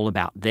movement all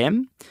about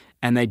them,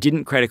 and they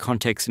didn't create a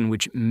context in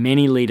which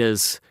many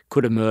leaders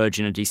could emerge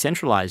in a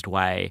decentralized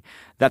way,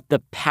 that the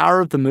power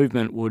of the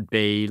movement would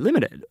be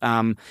limited.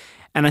 And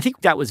I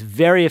think that was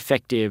very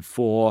effective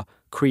for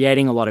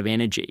creating a lot of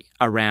energy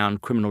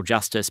around criminal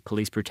justice,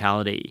 police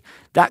brutality.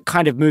 That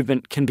kind of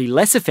movement can be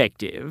less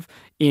effective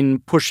in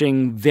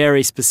pushing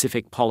very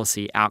specific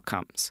policy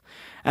outcomes.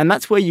 And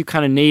that's where you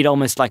kind of need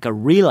almost like a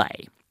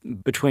relay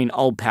between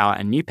old power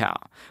and new power,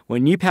 where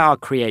new power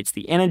creates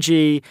the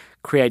energy,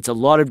 creates a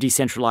lot of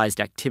decentralized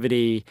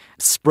activity,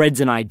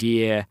 spreads an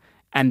idea,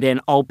 and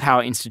then old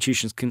power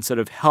institutions can sort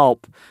of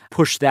help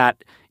push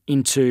that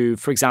into,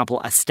 for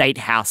example, a state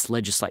house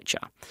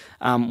legislature,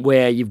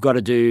 where you've got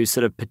to do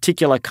sort of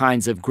particular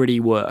kinds of gritty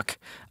work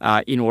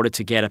in order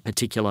to get a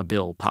particular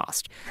bill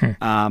passed.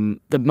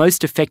 The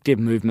most effective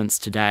movements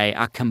today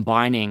are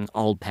combining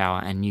old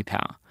power and new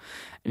power.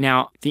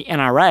 Now, the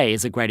NRA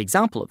is a great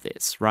example of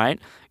this, right?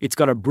 It's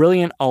got a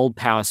brilliant old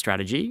power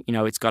strategy.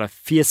 It's got a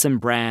fearsome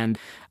brand.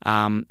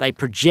 They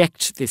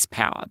project this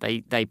power.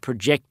 They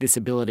project this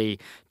ability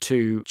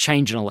to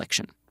change an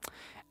election.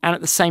 And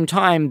at the same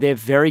time, they're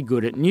very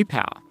good at new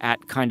power,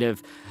 at kind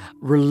of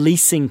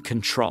releasing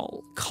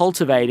control,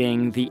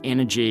 cultivating the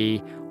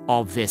energy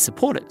of their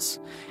supporters.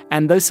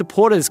 And those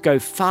supporters go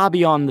far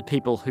beyond the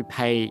people who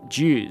pay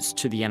dues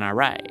to the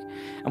NRA.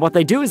 And what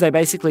they do is they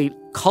basically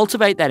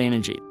cultivate that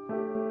energy.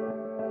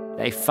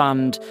 They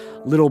fund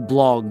little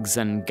blogs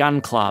and gun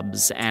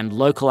clubs and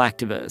local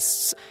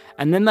activists.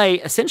 And then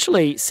they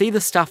essentially see the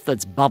stuff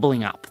that's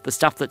bubbling up, the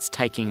stuff that's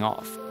taking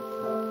off.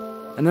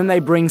 And then they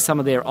bring some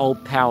of their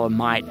old power,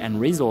 might, and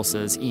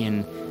resources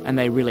in, and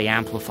they really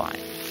amplify it.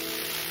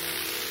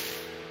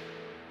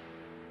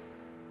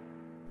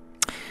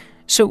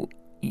 So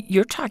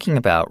you're talking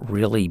about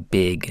really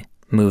big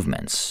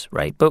movements,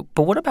 right? But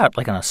what about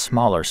like on a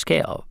smaller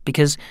scale?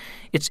 Because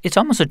it's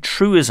almost a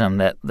truism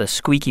that the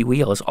squeaky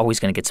wheel is always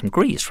going to get some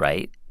grease,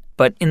 right?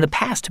 But in the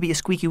past, to be a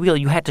squeaky wheel,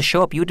 you had to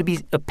show up. You had to be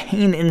a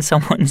pain in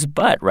someone's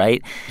butt,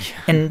 right? Yeah.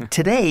 And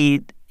today,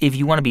 if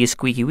you want to be a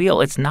squeaky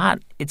wheel, it's not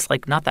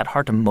that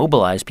hard to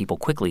mobilize people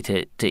quickly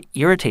to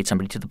irritate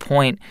somebody to the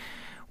point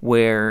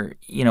where,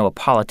 a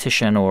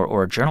politician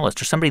or a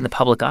journalist or somebody in the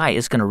public eye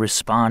is going to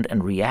respond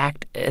and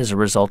react as a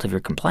result of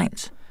your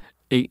complaints.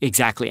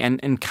 Exactly.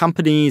 And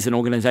companies and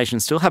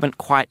organizations still haven't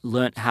quite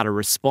learnt how to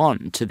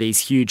respond to these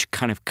huge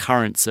kind of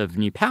currents of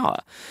new power.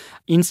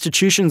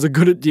 Institutions are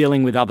good at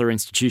dealing with other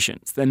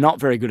institutions. They're not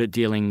very good at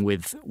dealing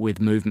with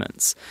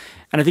movements.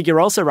 And I think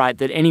you're also right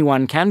that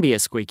anyone can be a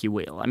squeaky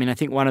wheel. I mean, I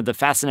think one of the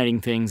fascinating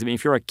things,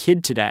 if you're a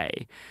kid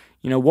today,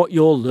 what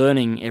you're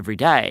learning every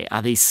day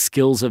are these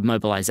skills of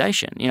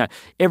mobilization.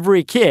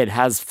 Every kid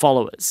has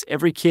followers.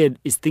 Every kid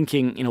is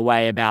thinking in a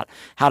way about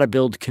how to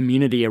build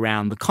community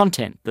around the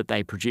content that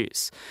they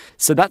produce.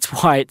 So that's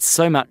why it's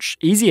so much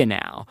easier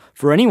now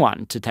for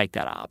anyone to take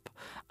that up.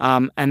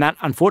 And that,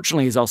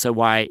 unfortunately, is also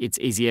why it's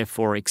easier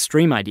for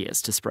extreme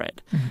ideas to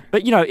spread. Mm-hmm.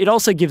 But, it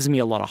also gives me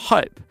a lot of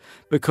hope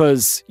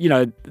because,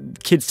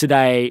 kids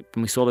today,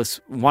 and we saw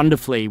this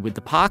wonderfully with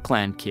the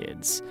Parkland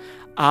kids,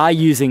 are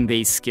using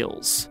these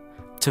skills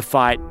to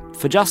fight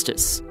for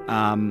justice.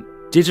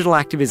 Digital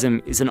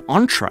activism is an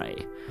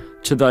entree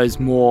to those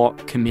more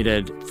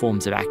committed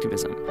forms of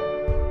activism.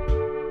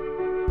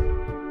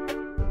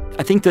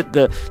 I think that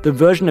the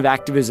version of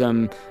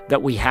activism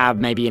that we have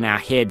maybe in our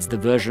heads, the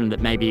version that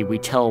maybe we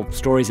tell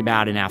stories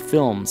about in our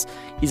films,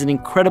 is an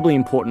incredibly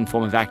important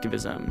form of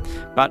activism.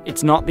 But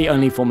it's not the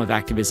only form of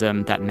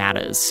activism that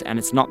matters, and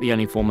it's not the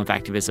only form of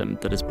activism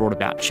that has brought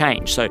about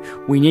change. So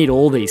we need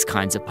all these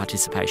kinds of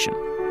participation.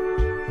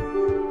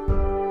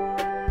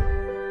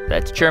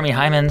 That's Jeremy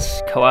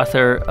Heimans,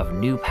 co-author of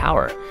New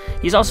Power.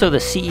 He's also the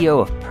CEO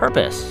of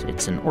Purpose.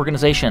 It's an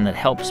organization that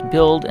helps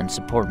build and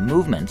support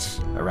movements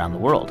around the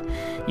world.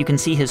 You can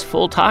see his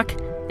full talk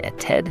at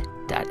ted.npr.org.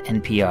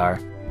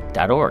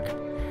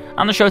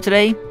 On the show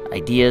today,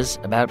 ideas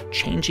about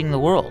changing the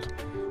world.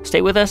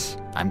 Stay with us.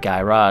 I'm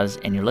Guy Raz,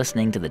 and you're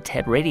listening to the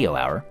TED Radio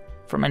Hour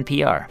from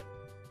NPR.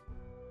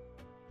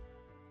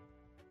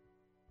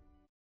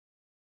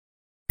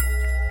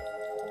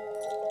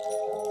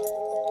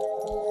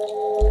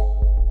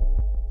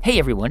 Hey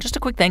everyone, just a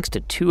quick thanks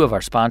to two of our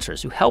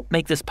sponsors who help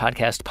make this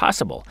podcast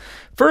possible.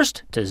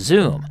 First, to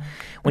Zoom.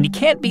 When you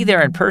can't be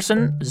there in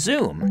person,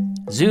 Zoom.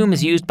 Zoom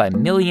is used by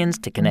millions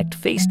to connect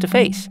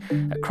face-to-face,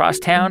 across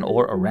town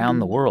or around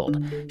the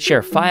world.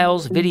 Share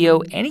files, video,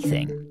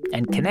 anything,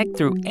 and connect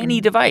through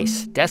any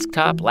device,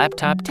 desktop,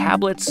 laptop,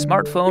 tablet,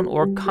 smartphone,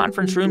 or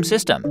conference room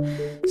system.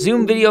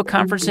 Zoom video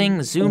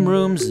conferencing, Zoom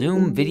Rooms,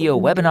 Zoom video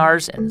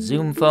webinars, and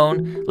Zoom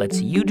Phone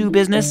lets you do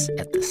business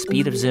at the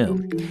speed of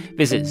Zoom.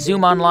 Visit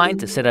Zoom Online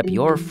to set up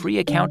your free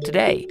account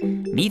today.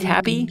 Meet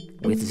happy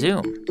with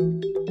Zoom.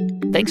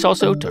 Thanks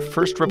also to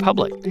First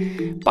Republic.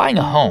 Buying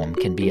a home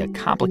can be a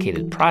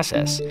complicated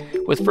process.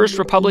 With First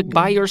Republic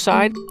by your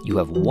side, you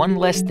have one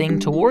less thing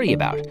to worry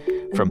about.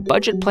 From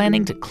budget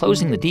planning to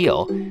closing the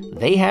deal,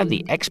 they have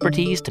the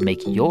expertise to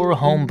make your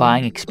home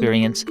buying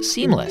experience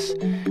seamless.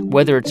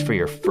 Whether it's for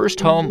your first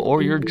home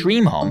or your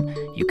dream home,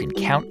 you can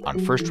count on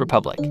First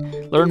Republic.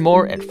 Learn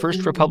more at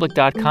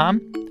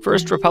firstrepublic.com.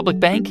 First Republic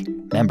Bank,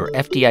 member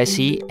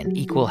FDIC, and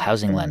equal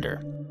housing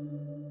lender.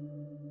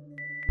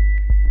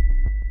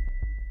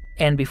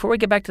 And before we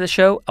get back to the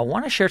show, I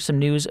want to share some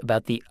news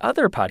about the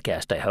other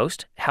podcast I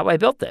host, How I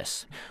Built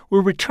This.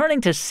 We're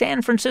returning to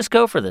San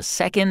Francisco for the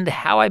second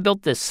How I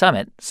Built This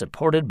Summit,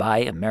 supported by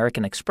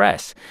American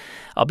Express.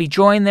 I'll be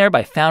joined there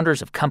by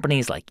founders of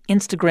companies like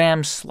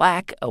Instagram,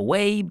 Slack,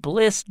 Away,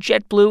 Bliss,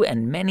 JetBlue,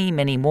 and many,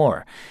 many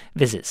more.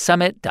 Visit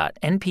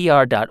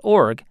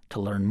summit.npr.org to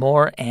learn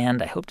more,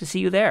 and I hope to see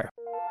you there.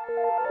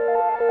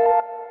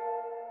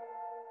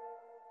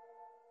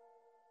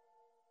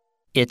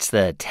 It's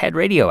the TED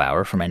Radio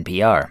Hour from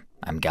NPR.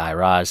 I'm Guy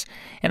Raz.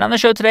 And on the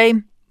show today,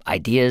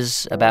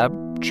 ideas about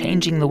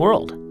changing the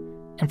world.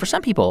 And for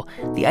some people,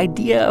 the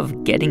idea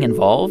of getting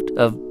involved,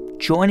 of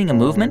joining a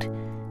movement,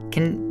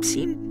 can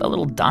seem a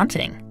little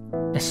daunting,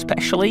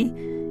 especially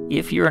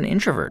if you're an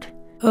introvert.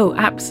 Oh,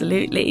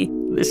 absolutely.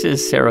 This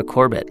is Sarah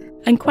Corbett.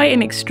 I'm quite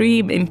an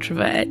extreme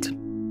introvert.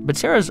 But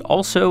Sarah's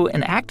also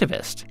an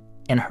activist.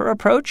 And her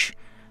approach,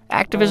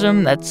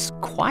 activism that's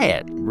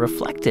quiet,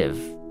 reflective,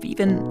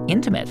 even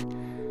intimate.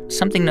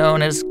 Something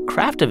known as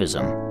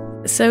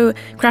craftivism. So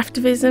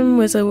craftivism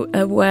was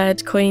a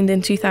word coined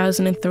in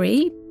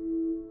 2003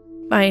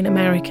 by an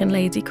American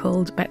lady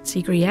called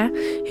Betsy Greer,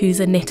 who's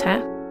a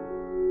knitter,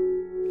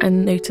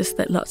 and noticed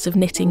that lots of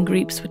knitting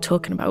groups were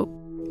talking about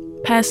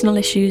personal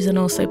issues and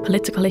also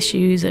political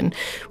issues. And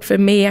for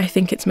me, I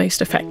think it's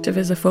most effective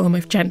as a form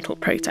of gentle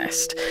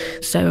protest.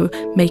 So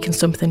making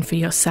something for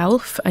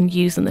yourself and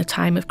using the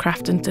time of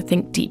crafting to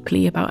think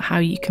deeply about how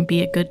you can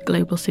be a good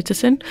global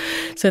citizen.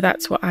 So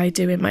that's what I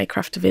do in my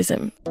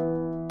craftivism.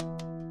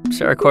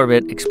 Sarah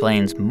Corbett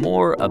explains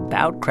more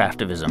about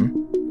craftivism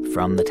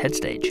from the TED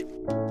stage.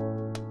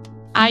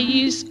 I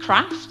use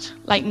craft,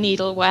 like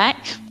needlework,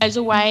 as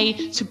a way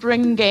to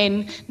bring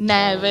in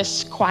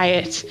nervous,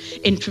 quiet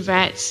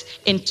introverts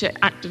into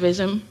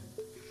activism.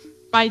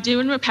 By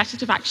doing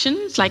repetitive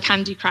actions like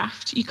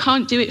handicraft, you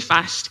can't do it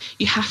fast,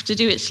 you have to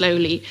do it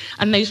slowly.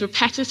 And those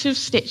repetitive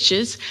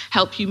stitches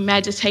help you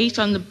meditate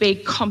on the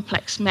big,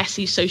 complex,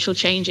 messy social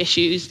change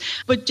issues.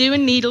 But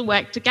doing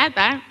needlework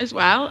together as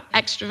well,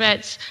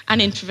 extroverts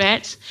and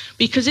introverts,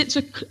 because it's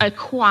a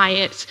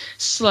quiet,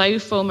 slow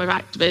form of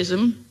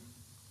activism.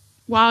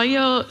 While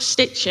you're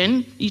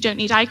stitching, you don't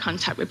need eye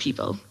contact with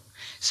people.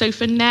 So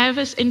for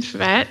nervous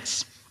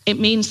introverts, it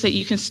means that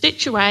you can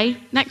stitch away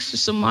next to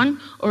someone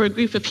or a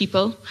group of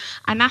people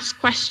and ask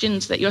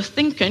questions that you're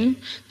thinking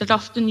that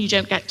often you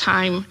don't get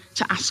time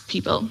to ask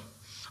people,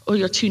 or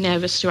you're too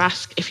nervous to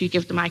ask if you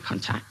give them eye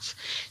contact.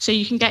 So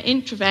you can get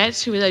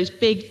introverts who are those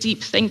big,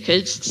 deep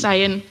thinkers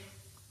saying,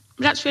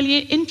 that's really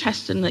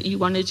interesting that you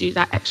want to do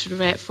that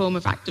extrovert form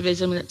of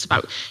activism that's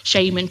about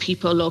shaming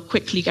people or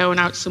quickly going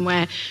out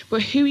somewhere.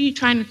 But who are you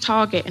trying to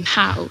target and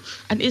how?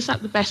 And is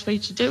that the best way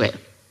to do it?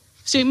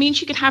 So it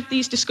means you can have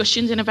these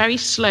discussions in a very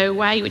slow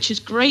way, which is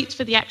great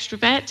for the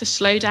extrovert to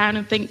slow down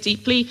and think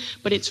deeply,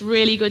 but it's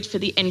really good for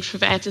the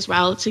introvert as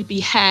well to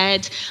be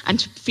heard and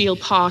to feel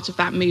part of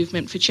that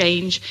movement for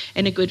change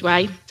in a good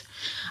way.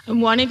 And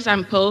one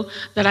example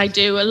that I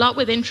do a lot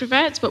with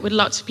introverts, but with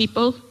lots of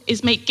people,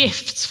 is make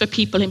gifts for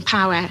people in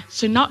power.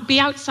 So not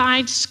be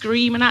outside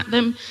screaming at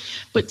them,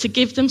 but to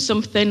give them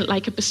something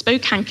like a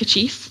bespoke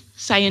handkerchief,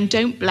 saying,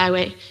 don't blow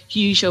it,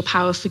 use your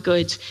power for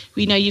good.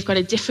 We know you've got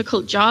a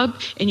difficult job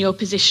in your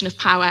position of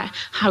power.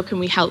 How can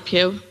we help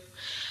you?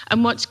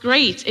 And what's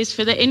great is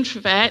for the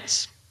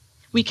introverts,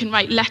 we can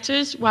write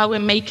letters while we're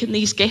making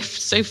these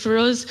gifts. So for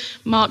us,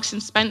 Marks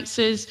and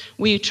Spencer's,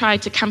 we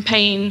tried to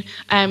campaign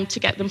to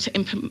get them to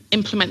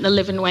implement the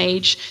living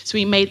wage. So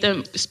we made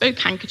them bespoke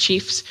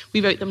handkerchiefs,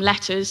 we wrote them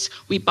letters,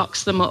 we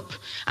boxed them up,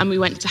 and we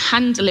went to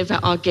hand deliver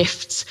our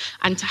gifts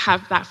and to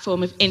have that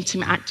form of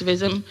intimate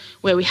activism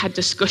where we had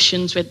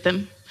discussions with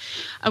them.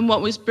 And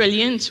what was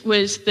brilliant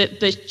was that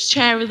the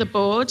chair of the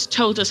board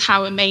told us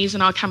how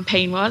amazing our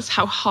campaign was,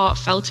 how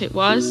heartfelt it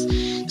was.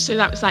 So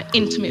that was that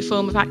intimate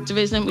form of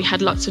activism. We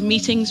had lots of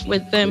meetings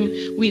with them.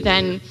 We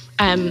then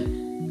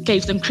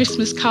gave them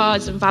Christmas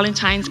cards and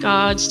Valentine's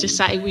cards to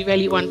say, we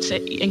really want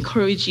to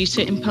encourage you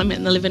to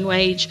implement the living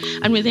wage.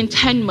 And within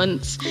 10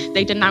 months,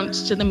 they'd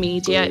announced to the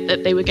media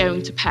that they were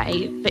going to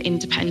pay the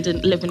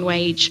independent living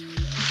wage.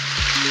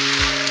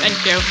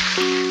 Thank you.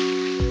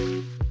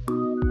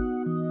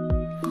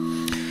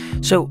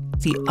 So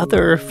the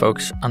other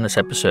folks on this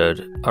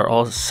episode are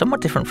all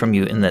somewhat different from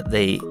you in that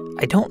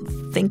I don't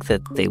think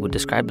that they would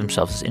describe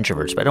themselves as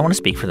introverts, but I don't want to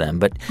speak for them.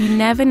 But you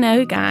never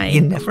know, Guy.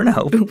 You never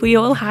know. We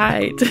all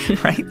hide.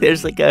 Right?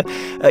 There's like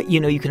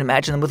you can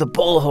imagine them with a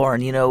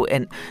bullhorn,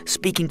 and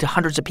speaking to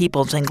hundreds of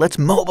people and saying, let's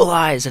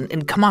mobilize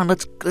and come on,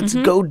 let's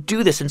go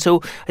do this. And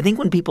so I think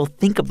when people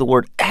think of the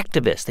word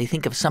activist, they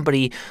think of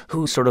somebody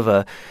who's sort of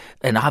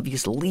an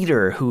obvious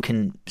leader who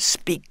can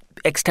speak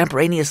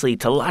extemporaneously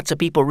to lots of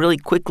people really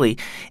quickly.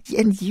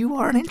 And you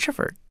are an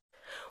introvert.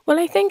 Well,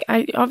 I think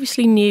I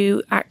obviously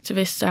knew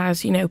activists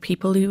as,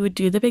 people who would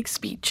do the big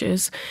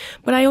speeches,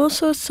 but I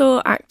also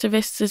saw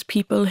activists as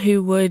people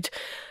who would,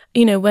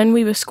 when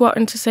we were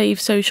squatting to save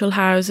social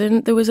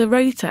housing, there was a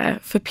rota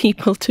for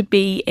people to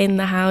be in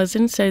the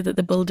housing so that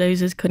the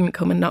bulldozers couldn't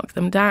come and knock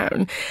them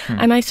down.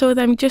 And I saw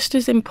them just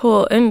as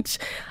important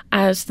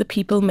as the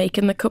people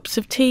making the cups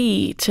of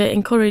tea to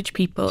encourage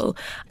people.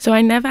 So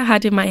I never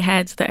had in my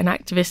head that an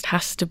activist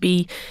has to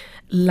be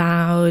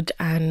loud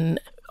and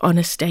on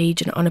a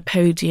stage and on a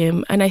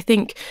podium. And I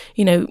think,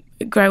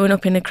 growing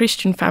up in a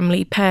Christian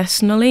family,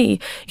 personally,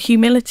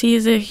 humility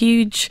is a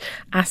huge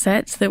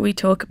asset that we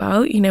talk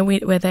about.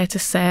 We're there to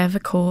serve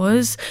a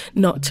cause,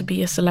 not to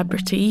be a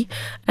celebrity.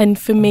 And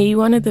for me,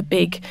 one of the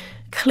big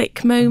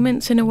click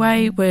moments in a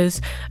way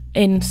was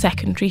in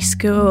secondary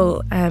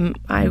school.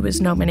 I was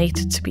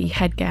nominated to be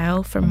head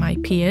girl from my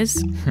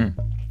peers.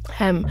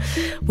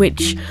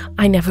 Which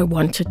I never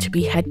wanted to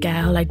be head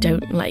girl. I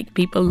don't like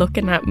people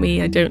looking at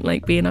me. I don't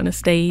like being on a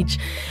stage.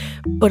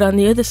 But on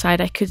the other side,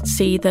 I could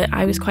see that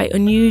I was quite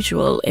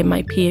unusual in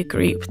my peer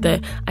group,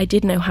 that I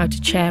did know how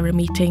to chair a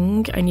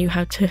meeting. I knew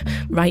how to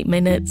write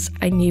minutes.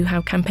 I knew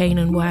how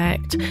campaigning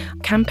worked.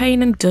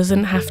 Campaigning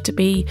doesn't have to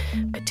be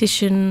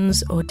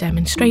petitions or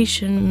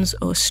demonstrations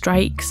or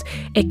strikes.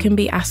 It can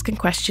be asking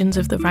questions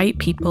of the right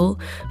people,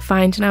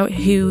 finding out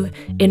who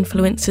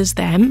influences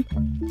them.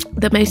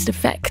 The most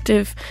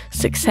effective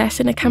success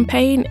in a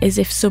campaign is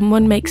if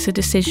someone makes a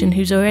decision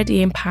who's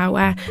already in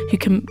power, who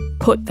can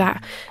put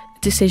that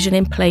decision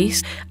in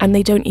place, and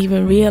they don't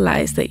even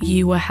realise that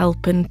you were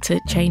helping to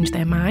change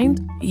their mind.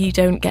 You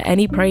don't get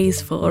any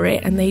praise for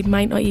it, and they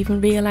might not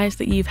even realise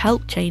that you've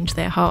helped change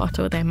their heart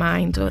or their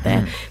mind or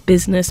their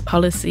business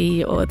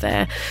policy or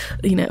their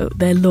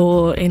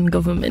law in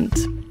government.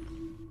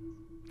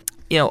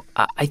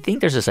 I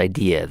think there's this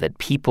idea that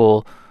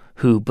people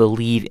who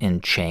believe in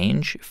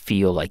change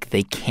feel like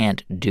they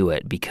can't do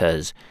it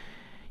because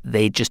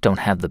they just don't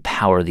have the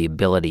power, the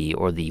ability,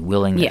 or the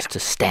willingness to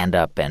stand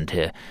up and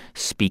to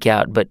speak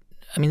out. But,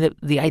 I mean,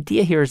 the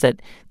idea here is that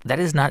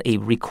is not a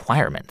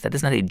requirement. That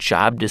is not a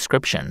job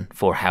description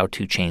for how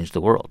to change the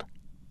world.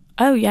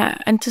 Oh, yeah.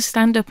 And to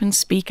stand up and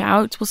speak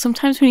out, well,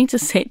 sometimes we need to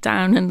sit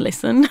down and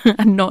listen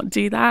and not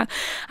do that.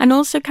 And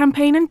also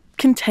campaigning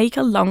can take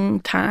a long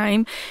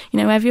time.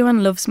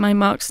 Everyone loves my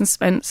Marks and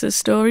Spencer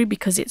story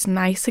because it's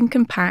nice and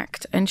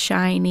compact and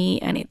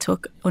shiny, and it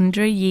took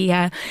under a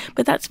year.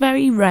 But that's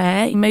very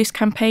rare. In most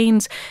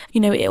campaigns,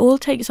 it all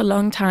takes a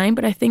long time.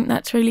 But I think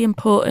that's really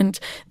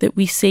important that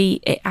we see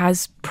it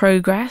as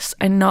progress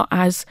and not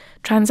as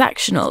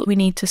transactional. We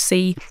need to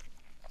see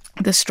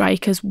the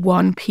strike as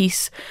one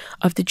piece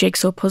of the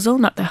jigsaw puzzle,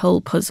 not the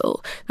whole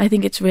puzzle. I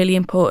think it's really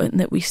important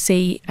that we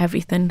see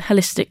everything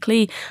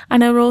holistically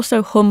and are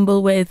also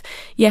humble with,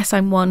 yes,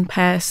 I'm one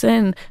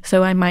person,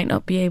 so I might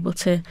not be able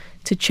to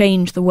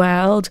change the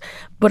world,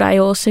 but I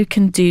also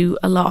can do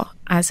a lot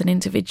as an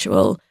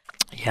individual.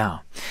 Yeah.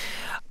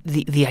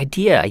 The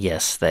idea, I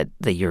guess, that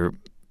you're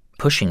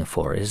pushing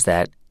for is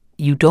that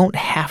you don't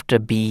have to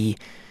be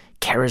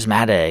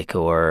charismatic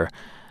or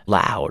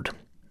loud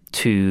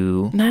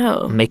to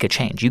make a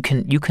change. You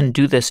can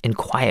do this in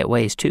quiet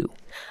ways too.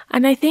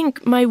 And I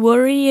think my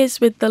worry is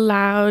with the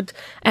loud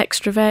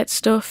extrovert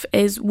stuff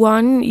is,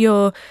 one,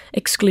 you're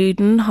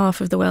excluding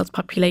half of the world's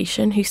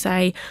population who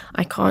say,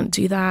 I can't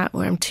do that,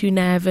 or I'm too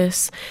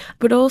nervous.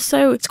 But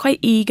also it's quite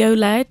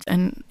ego-led,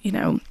 and,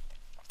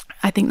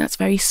 I think that's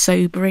very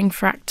sobering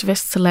for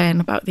activists to learn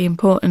about the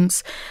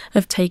importance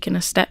of taking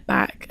a step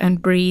back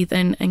and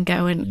breathing and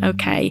going,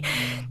 okay,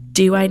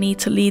 do I need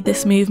to lead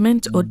this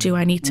movement, or do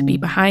I need to be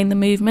behind the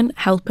movement,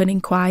 helping in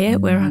quiet,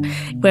 where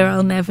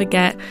I'll never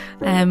get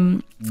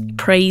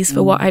praise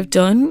for what I've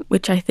done,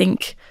 which I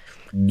think,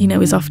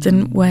 is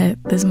often where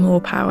there's more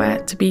power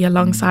to be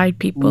alongside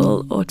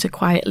people or to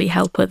quietly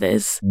help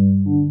others.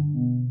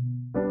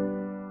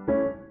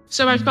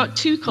 So I've got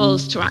two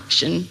calls to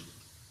action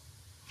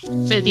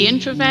for the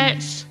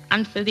introverts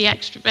and for the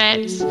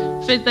extroverts.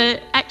 For the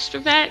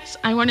extroverts,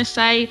 I want to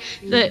say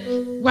that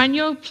when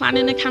you're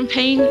planning a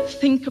campaign,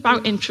 think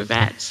about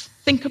introverts.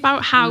 think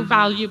about how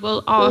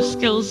valuable our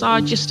skills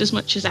are just as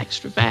much as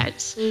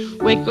extroverts.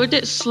 We're good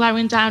at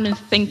slowing down and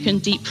thinking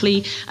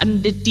deeply,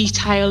 and the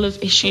detail of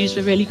issues,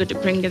 we're really good at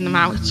bringing them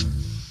out.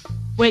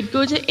 We're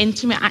good at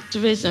intimate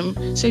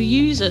activism, so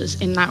use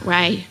us in that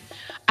way.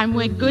 And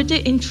we're good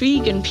at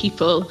intriguing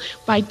people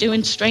by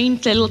doing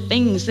strange little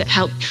things that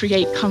help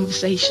create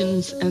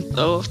conversations and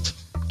thought.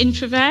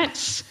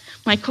 Introverts,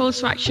 my call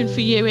to action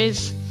for you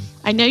is,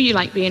 I know you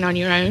like being on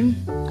your own.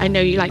 I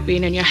know you like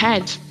being in your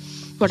head,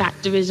 but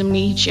activism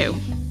needs you.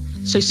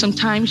 So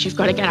sometimes you've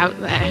got to get out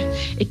there.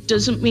 It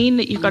doesn't mean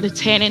that you've got to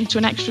turn into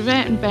an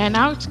extrovert and burn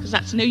out, because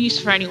that's no use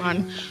for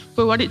anyone.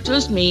 But what it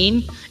does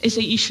mean is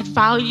that you should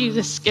value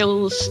the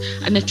skills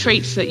and the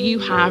traits that you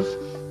have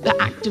that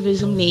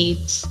activism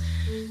needs.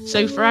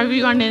 So for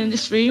everyone in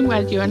this room,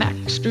 whether you're an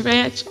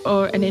extrovert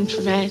or an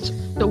introvert,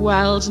 the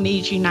world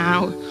needs you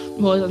now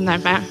more than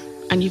ever,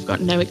 and you've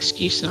got no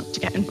excuse not to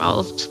get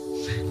involved.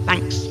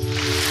 Thanks.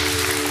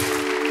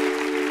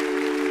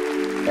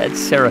 That's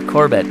Sarah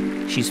Corbett.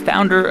 She's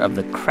founder of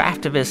the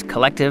Craftivist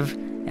Collective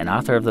and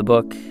author of the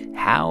book,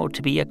 How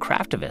to Be a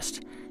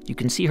Craftivist. You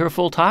can see her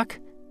full talk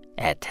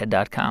at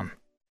TED.com.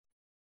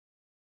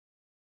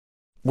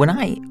 When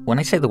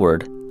I say the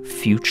word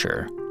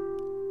future,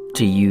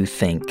 do you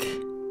think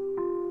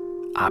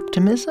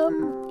optimism,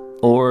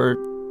 or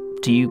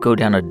do you go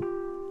down a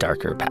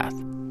darker path?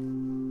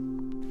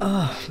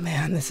 Oh,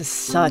 man, this is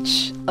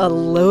such a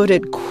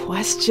loaded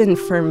question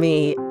for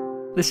me.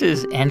 This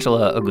is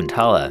Angela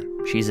Oguntala.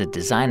 She's a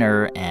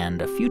designer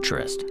and a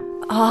futurist.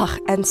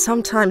 And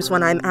sometimes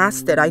when I'm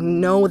asked it, I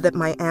know that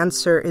my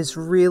answer is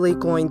really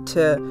going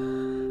to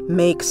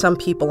make some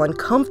people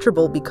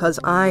uncomfortable, because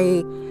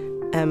I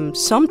am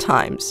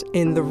sometimes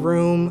in the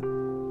room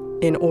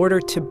in order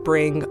to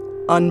bring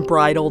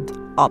unbridled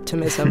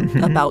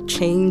optimism about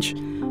change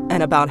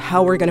and about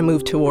how we're going to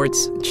move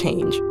towards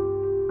change.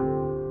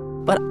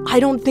 But I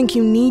don't think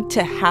you need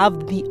to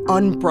have the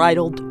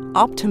unbridled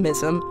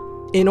optimism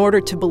in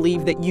order to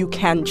believe that you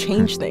can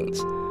change things.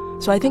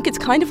 So I think it's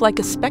kind of like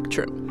a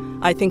spectrum.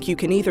 I think you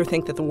can either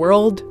think that the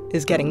world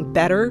is getting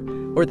better,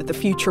 or that the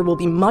future will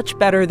be much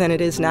better than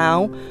it is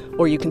now,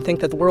 or you can think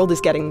that the world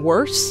is getting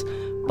worse.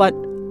 But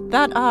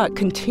that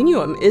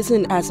continuum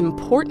isn't as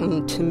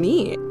important to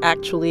me,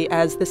 actually,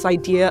 as this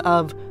idea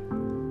of,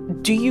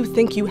 do you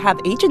think you have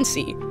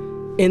agency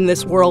in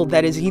this world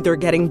that is either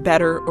getting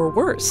better or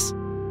worse?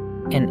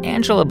 And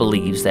Angela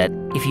believes that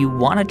if you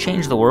want to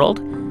change the world,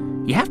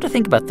 you have to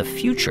think about the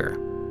future,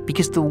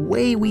 because the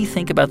way we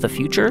think about the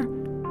future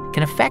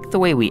can affect the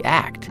way we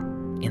act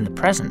in the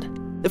present.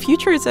 The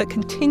future is a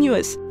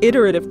continuous,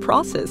 iterative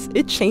process.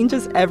 It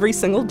changes every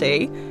single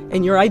day,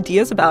 and your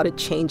ideas about it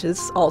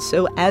changes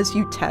also as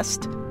you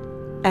test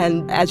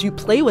and as you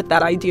play with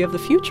that idea of the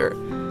future.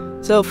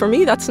 So for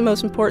me, that's the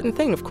most important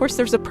thing. Of course,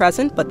 there's a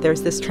present, but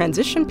there's this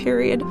transition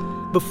period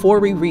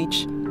before we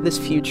reach this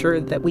future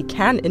that we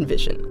can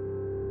envision.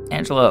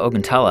 Angela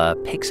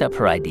Oguntala picks up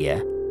her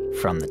idea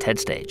from the TED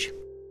stage.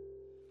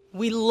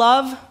 We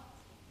love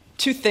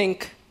to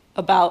think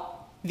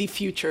about the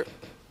future.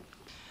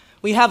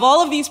 We have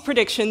all of these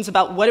predictions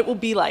about what it will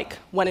be like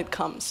when it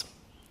comes.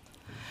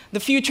 The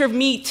future of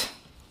meat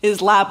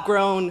is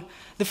lab-grown.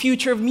 The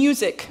future of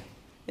music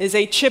is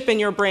a chip in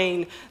your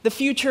brain. The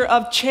future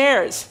of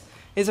chairs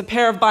is a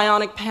pair of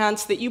bionic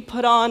pants that you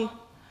put on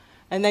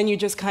and then you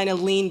just kind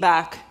of lean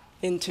back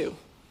into.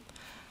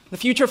 The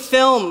future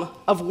film,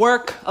 of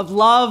work, of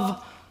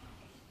love.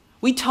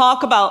 We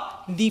talk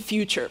about the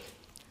future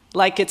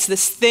like it's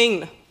this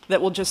thing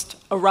that will just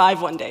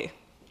arrive one day.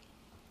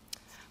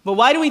 But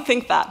why do we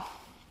think that?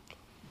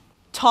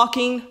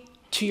 Talking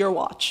to your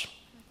watch.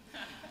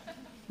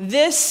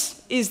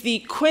 This is the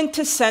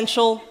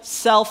quintessential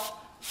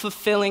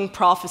self-fulfilling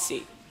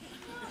prophecy.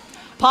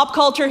 Pop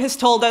culture has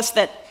told us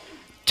that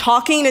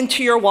talking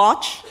into your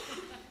watch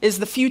is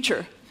the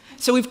future.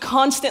 So we've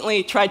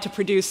constantly tried to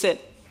produce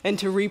it and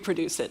to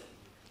reproduce it.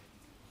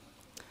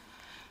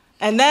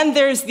 And then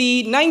there's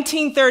the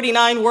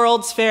 1939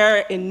 World's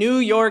Fair in New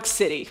York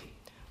City,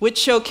 which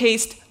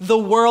showcased the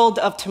world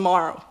of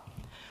tomorrow.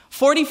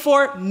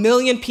 44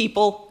 million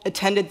people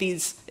attended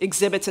these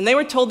exhibits, and they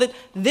were told that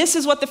this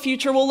is what the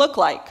future will look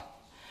like.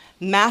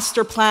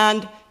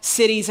 Master-planned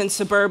cities and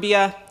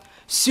suburbia,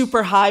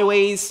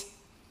 superhighways,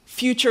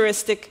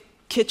 futuristic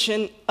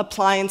kitchen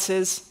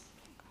appliances.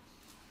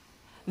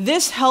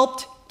 This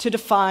helped to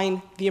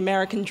define the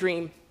American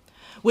dream,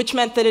 which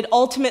meant that it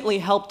ultimately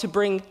helped to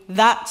bring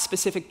that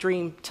specific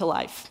dream to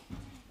life.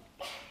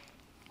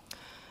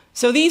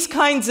 So these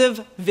kinds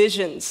of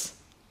visions,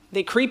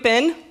 they creep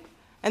in,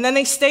 and then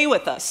they stay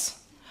with us.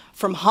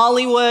 From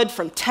Hollywood,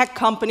 from tech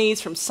companies,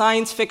 from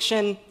science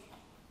fiction.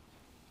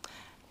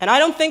 And I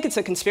don't think it's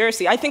a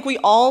conspiracy. I think we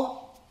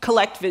all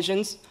collect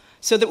visions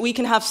so that we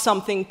can have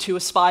something to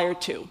aspire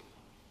to.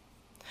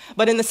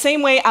 But in the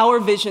same way our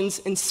visions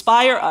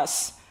inspire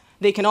us,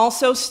 they can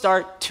also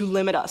start to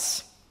limit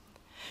us.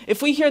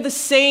 If we hear the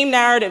same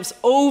narratives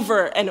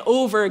over and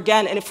over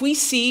again, and if we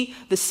see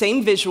the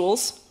same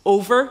visuals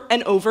over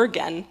and over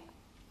again,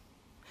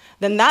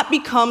 then that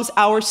becomes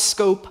our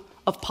scope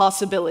of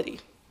possibility.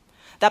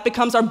 That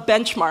becomes our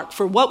benchmark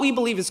for what we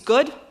believe is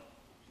good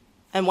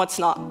and what's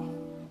not.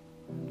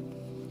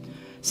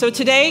 So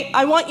today,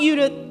 I want you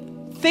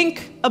to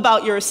think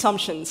about your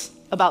assumptions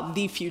about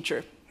the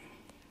future.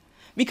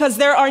 Because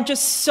there are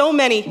just so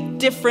many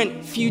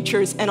different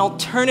futures and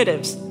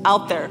alternatives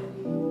out there.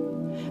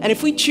 And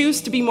if we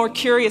choose to be more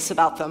curious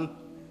about them,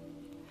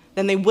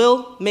 then they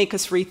will make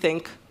us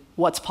rethink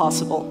what's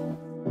possible.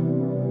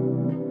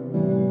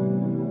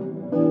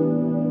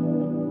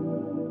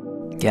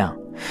 Yeah.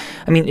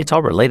 I mean, it's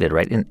all related,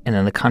 right? And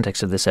in the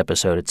context of this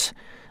episode, it's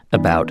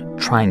about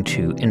trying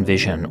to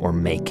envision or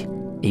make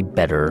a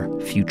better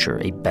future,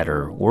 a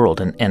better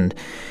world. And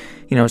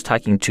you know, I was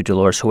talking to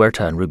Dolores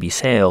Huerta and Ruby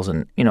Sales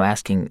and, you know,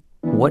 asking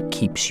what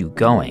keeps you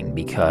going?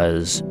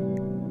 Because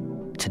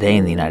today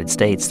in the United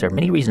States, there are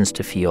many reasons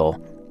to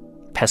feel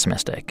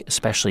pessimistic,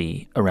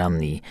 especially around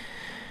the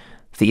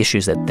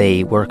issues that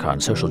they work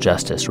on, social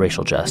justice,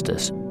 racial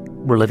justice.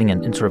 We're living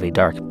in sort of a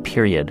dark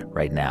period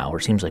right now, or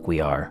it seems like we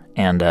are.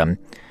 And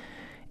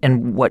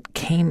what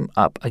came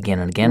up again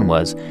and again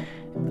was,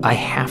 I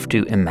have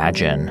to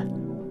imagine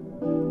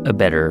a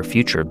better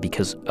future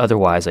because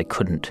otherwise I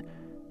couldn't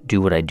do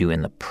what I do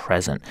in the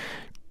present.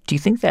 Do you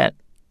think that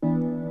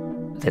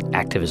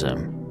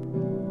activism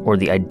or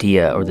the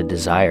idea or the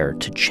desire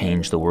to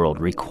change the world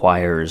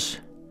requires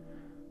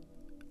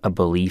a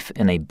belief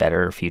in a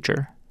better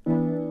future?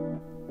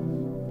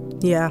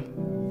 Yeah,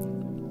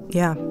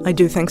 I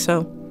do think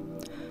so.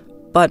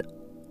 But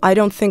I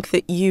don't think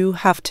that you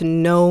have to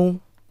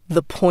know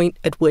the point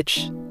at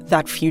which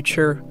that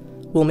future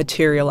will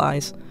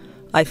materialize.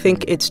 I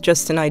think it's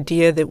just an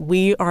idea that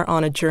we are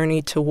on a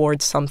journey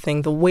towards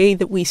something. The way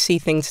that we see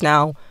things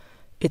now,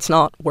 it's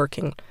not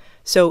working.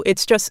 So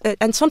it's just,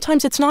 and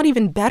sometimes it's not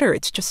even better,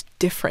 it's just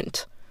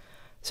different.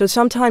 So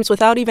sometimes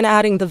without even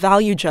adding the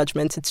value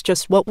judgments, it's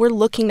just what we're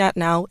looking at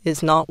now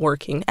is not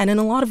working. And in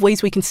a lot of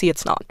ways we can see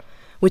it's not,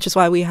 which is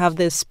why we have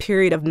this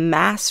period of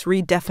mass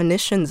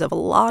redefinitions of a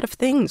lot of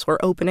things we're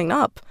opening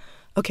up.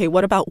 Okay,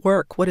 what about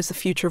work? What does the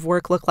future of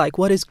work look like?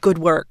 What is good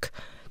work?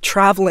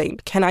 Traveling.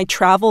 Can I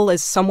travel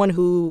as someone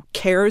who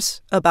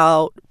cares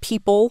about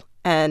people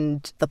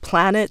and the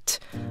planet?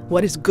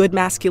 What is good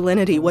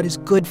masculinity? What is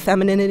good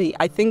femininity?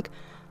 I think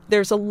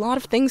there's a lot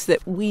of things that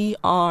we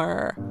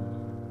are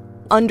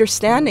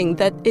understanding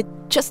that it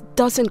just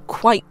doesn't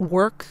quite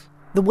work.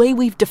 The way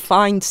we've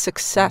defined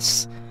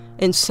success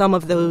in some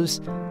of those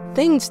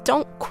things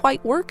don't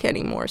quite work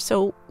anymore.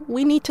 So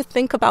we need to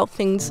think about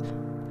things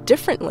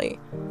differently.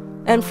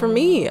 And for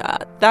me,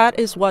 that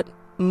is what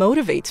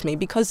motivates me,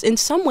 because in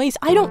some ways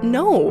I don't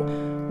know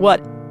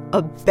what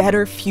a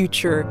better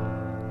future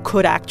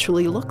could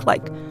actually look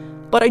like.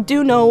 But I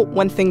do know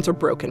when things are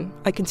broken.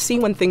 I can see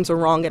when things are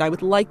wrong, and I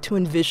would like to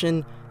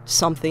envision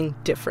something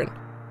different.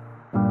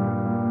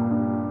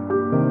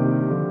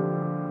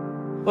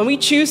 When we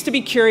choose to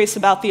be curious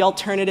about the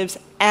alternatives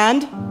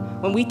and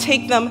when we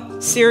take them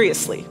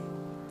seriously,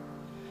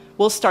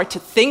 we'll start to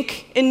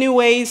think in new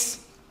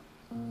ways,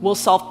 we'll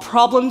solve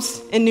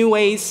problems in new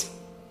ways,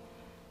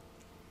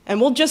 and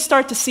we'll just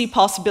start to see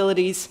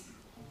possibilities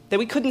that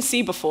we couldn't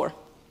see before.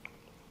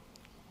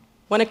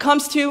 When it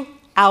comes to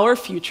our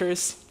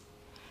futures,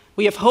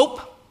 we have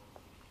hope,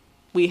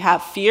 we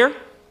have fear,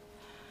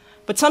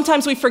 but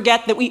sometimes we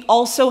forget that we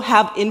also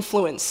have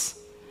influence.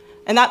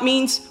 And that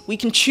means we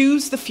can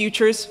choose the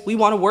futures we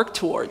want to work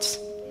towards.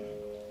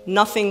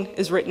 Nothing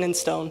is written in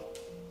stone.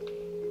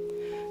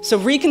 So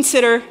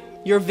reconsider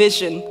your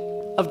vision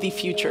of the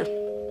future.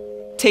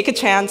 Take a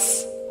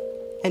chance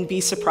and be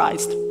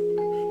surprised.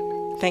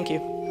 Thank you.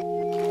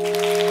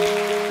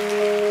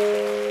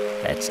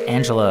 That's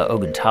Angela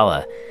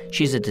Oguntala.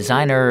 She's a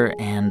designer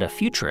and a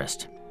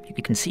futurist.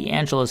 You can see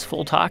Angela's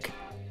full talk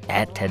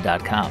at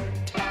TED.com.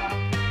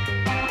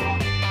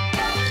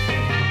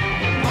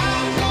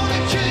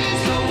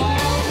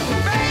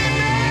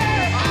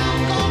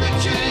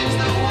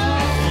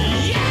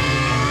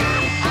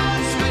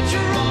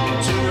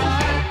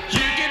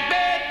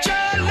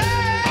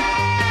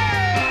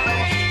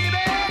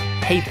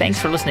 Hey, thanks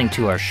for listening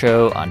to our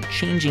show on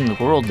changing the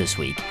world this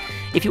week.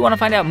 If you want to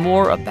find out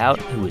more about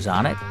who is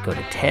on it, go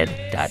to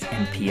ted.npr.org.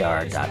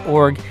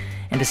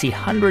 And to see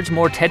hundreds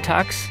more TED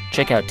Talks,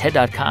 check out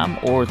TED.com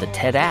or the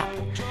TED app.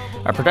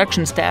 Our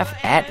production staff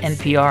at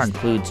NPR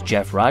includes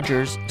Jeff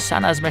Rogers,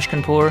 Sanaz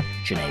Meshkinpour,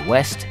 Janae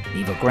West,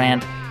 Neva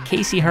Grant,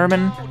 Casey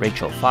Herman,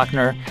 Rachel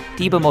Faulkner,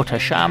 Diba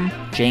Motasham,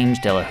 James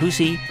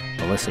Delahousie,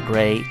 Melissa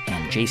Gray,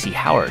 and J.C.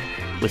 Howard,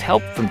 with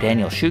help from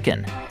Daniel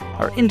Shukin.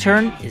 Our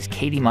intern is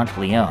Katie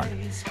Monteleone.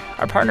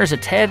 Our partners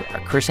at TED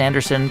are Chris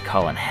Anderson,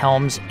 Colin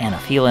Helms, Anna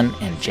Phelan,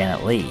 and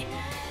Janet Lee.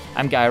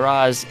 I'm Guy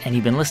Raz, and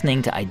you've been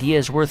listening to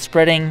Ideas Worth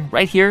Spreading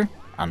right here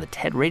on the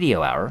TED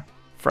Radio Hour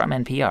from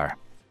NPR.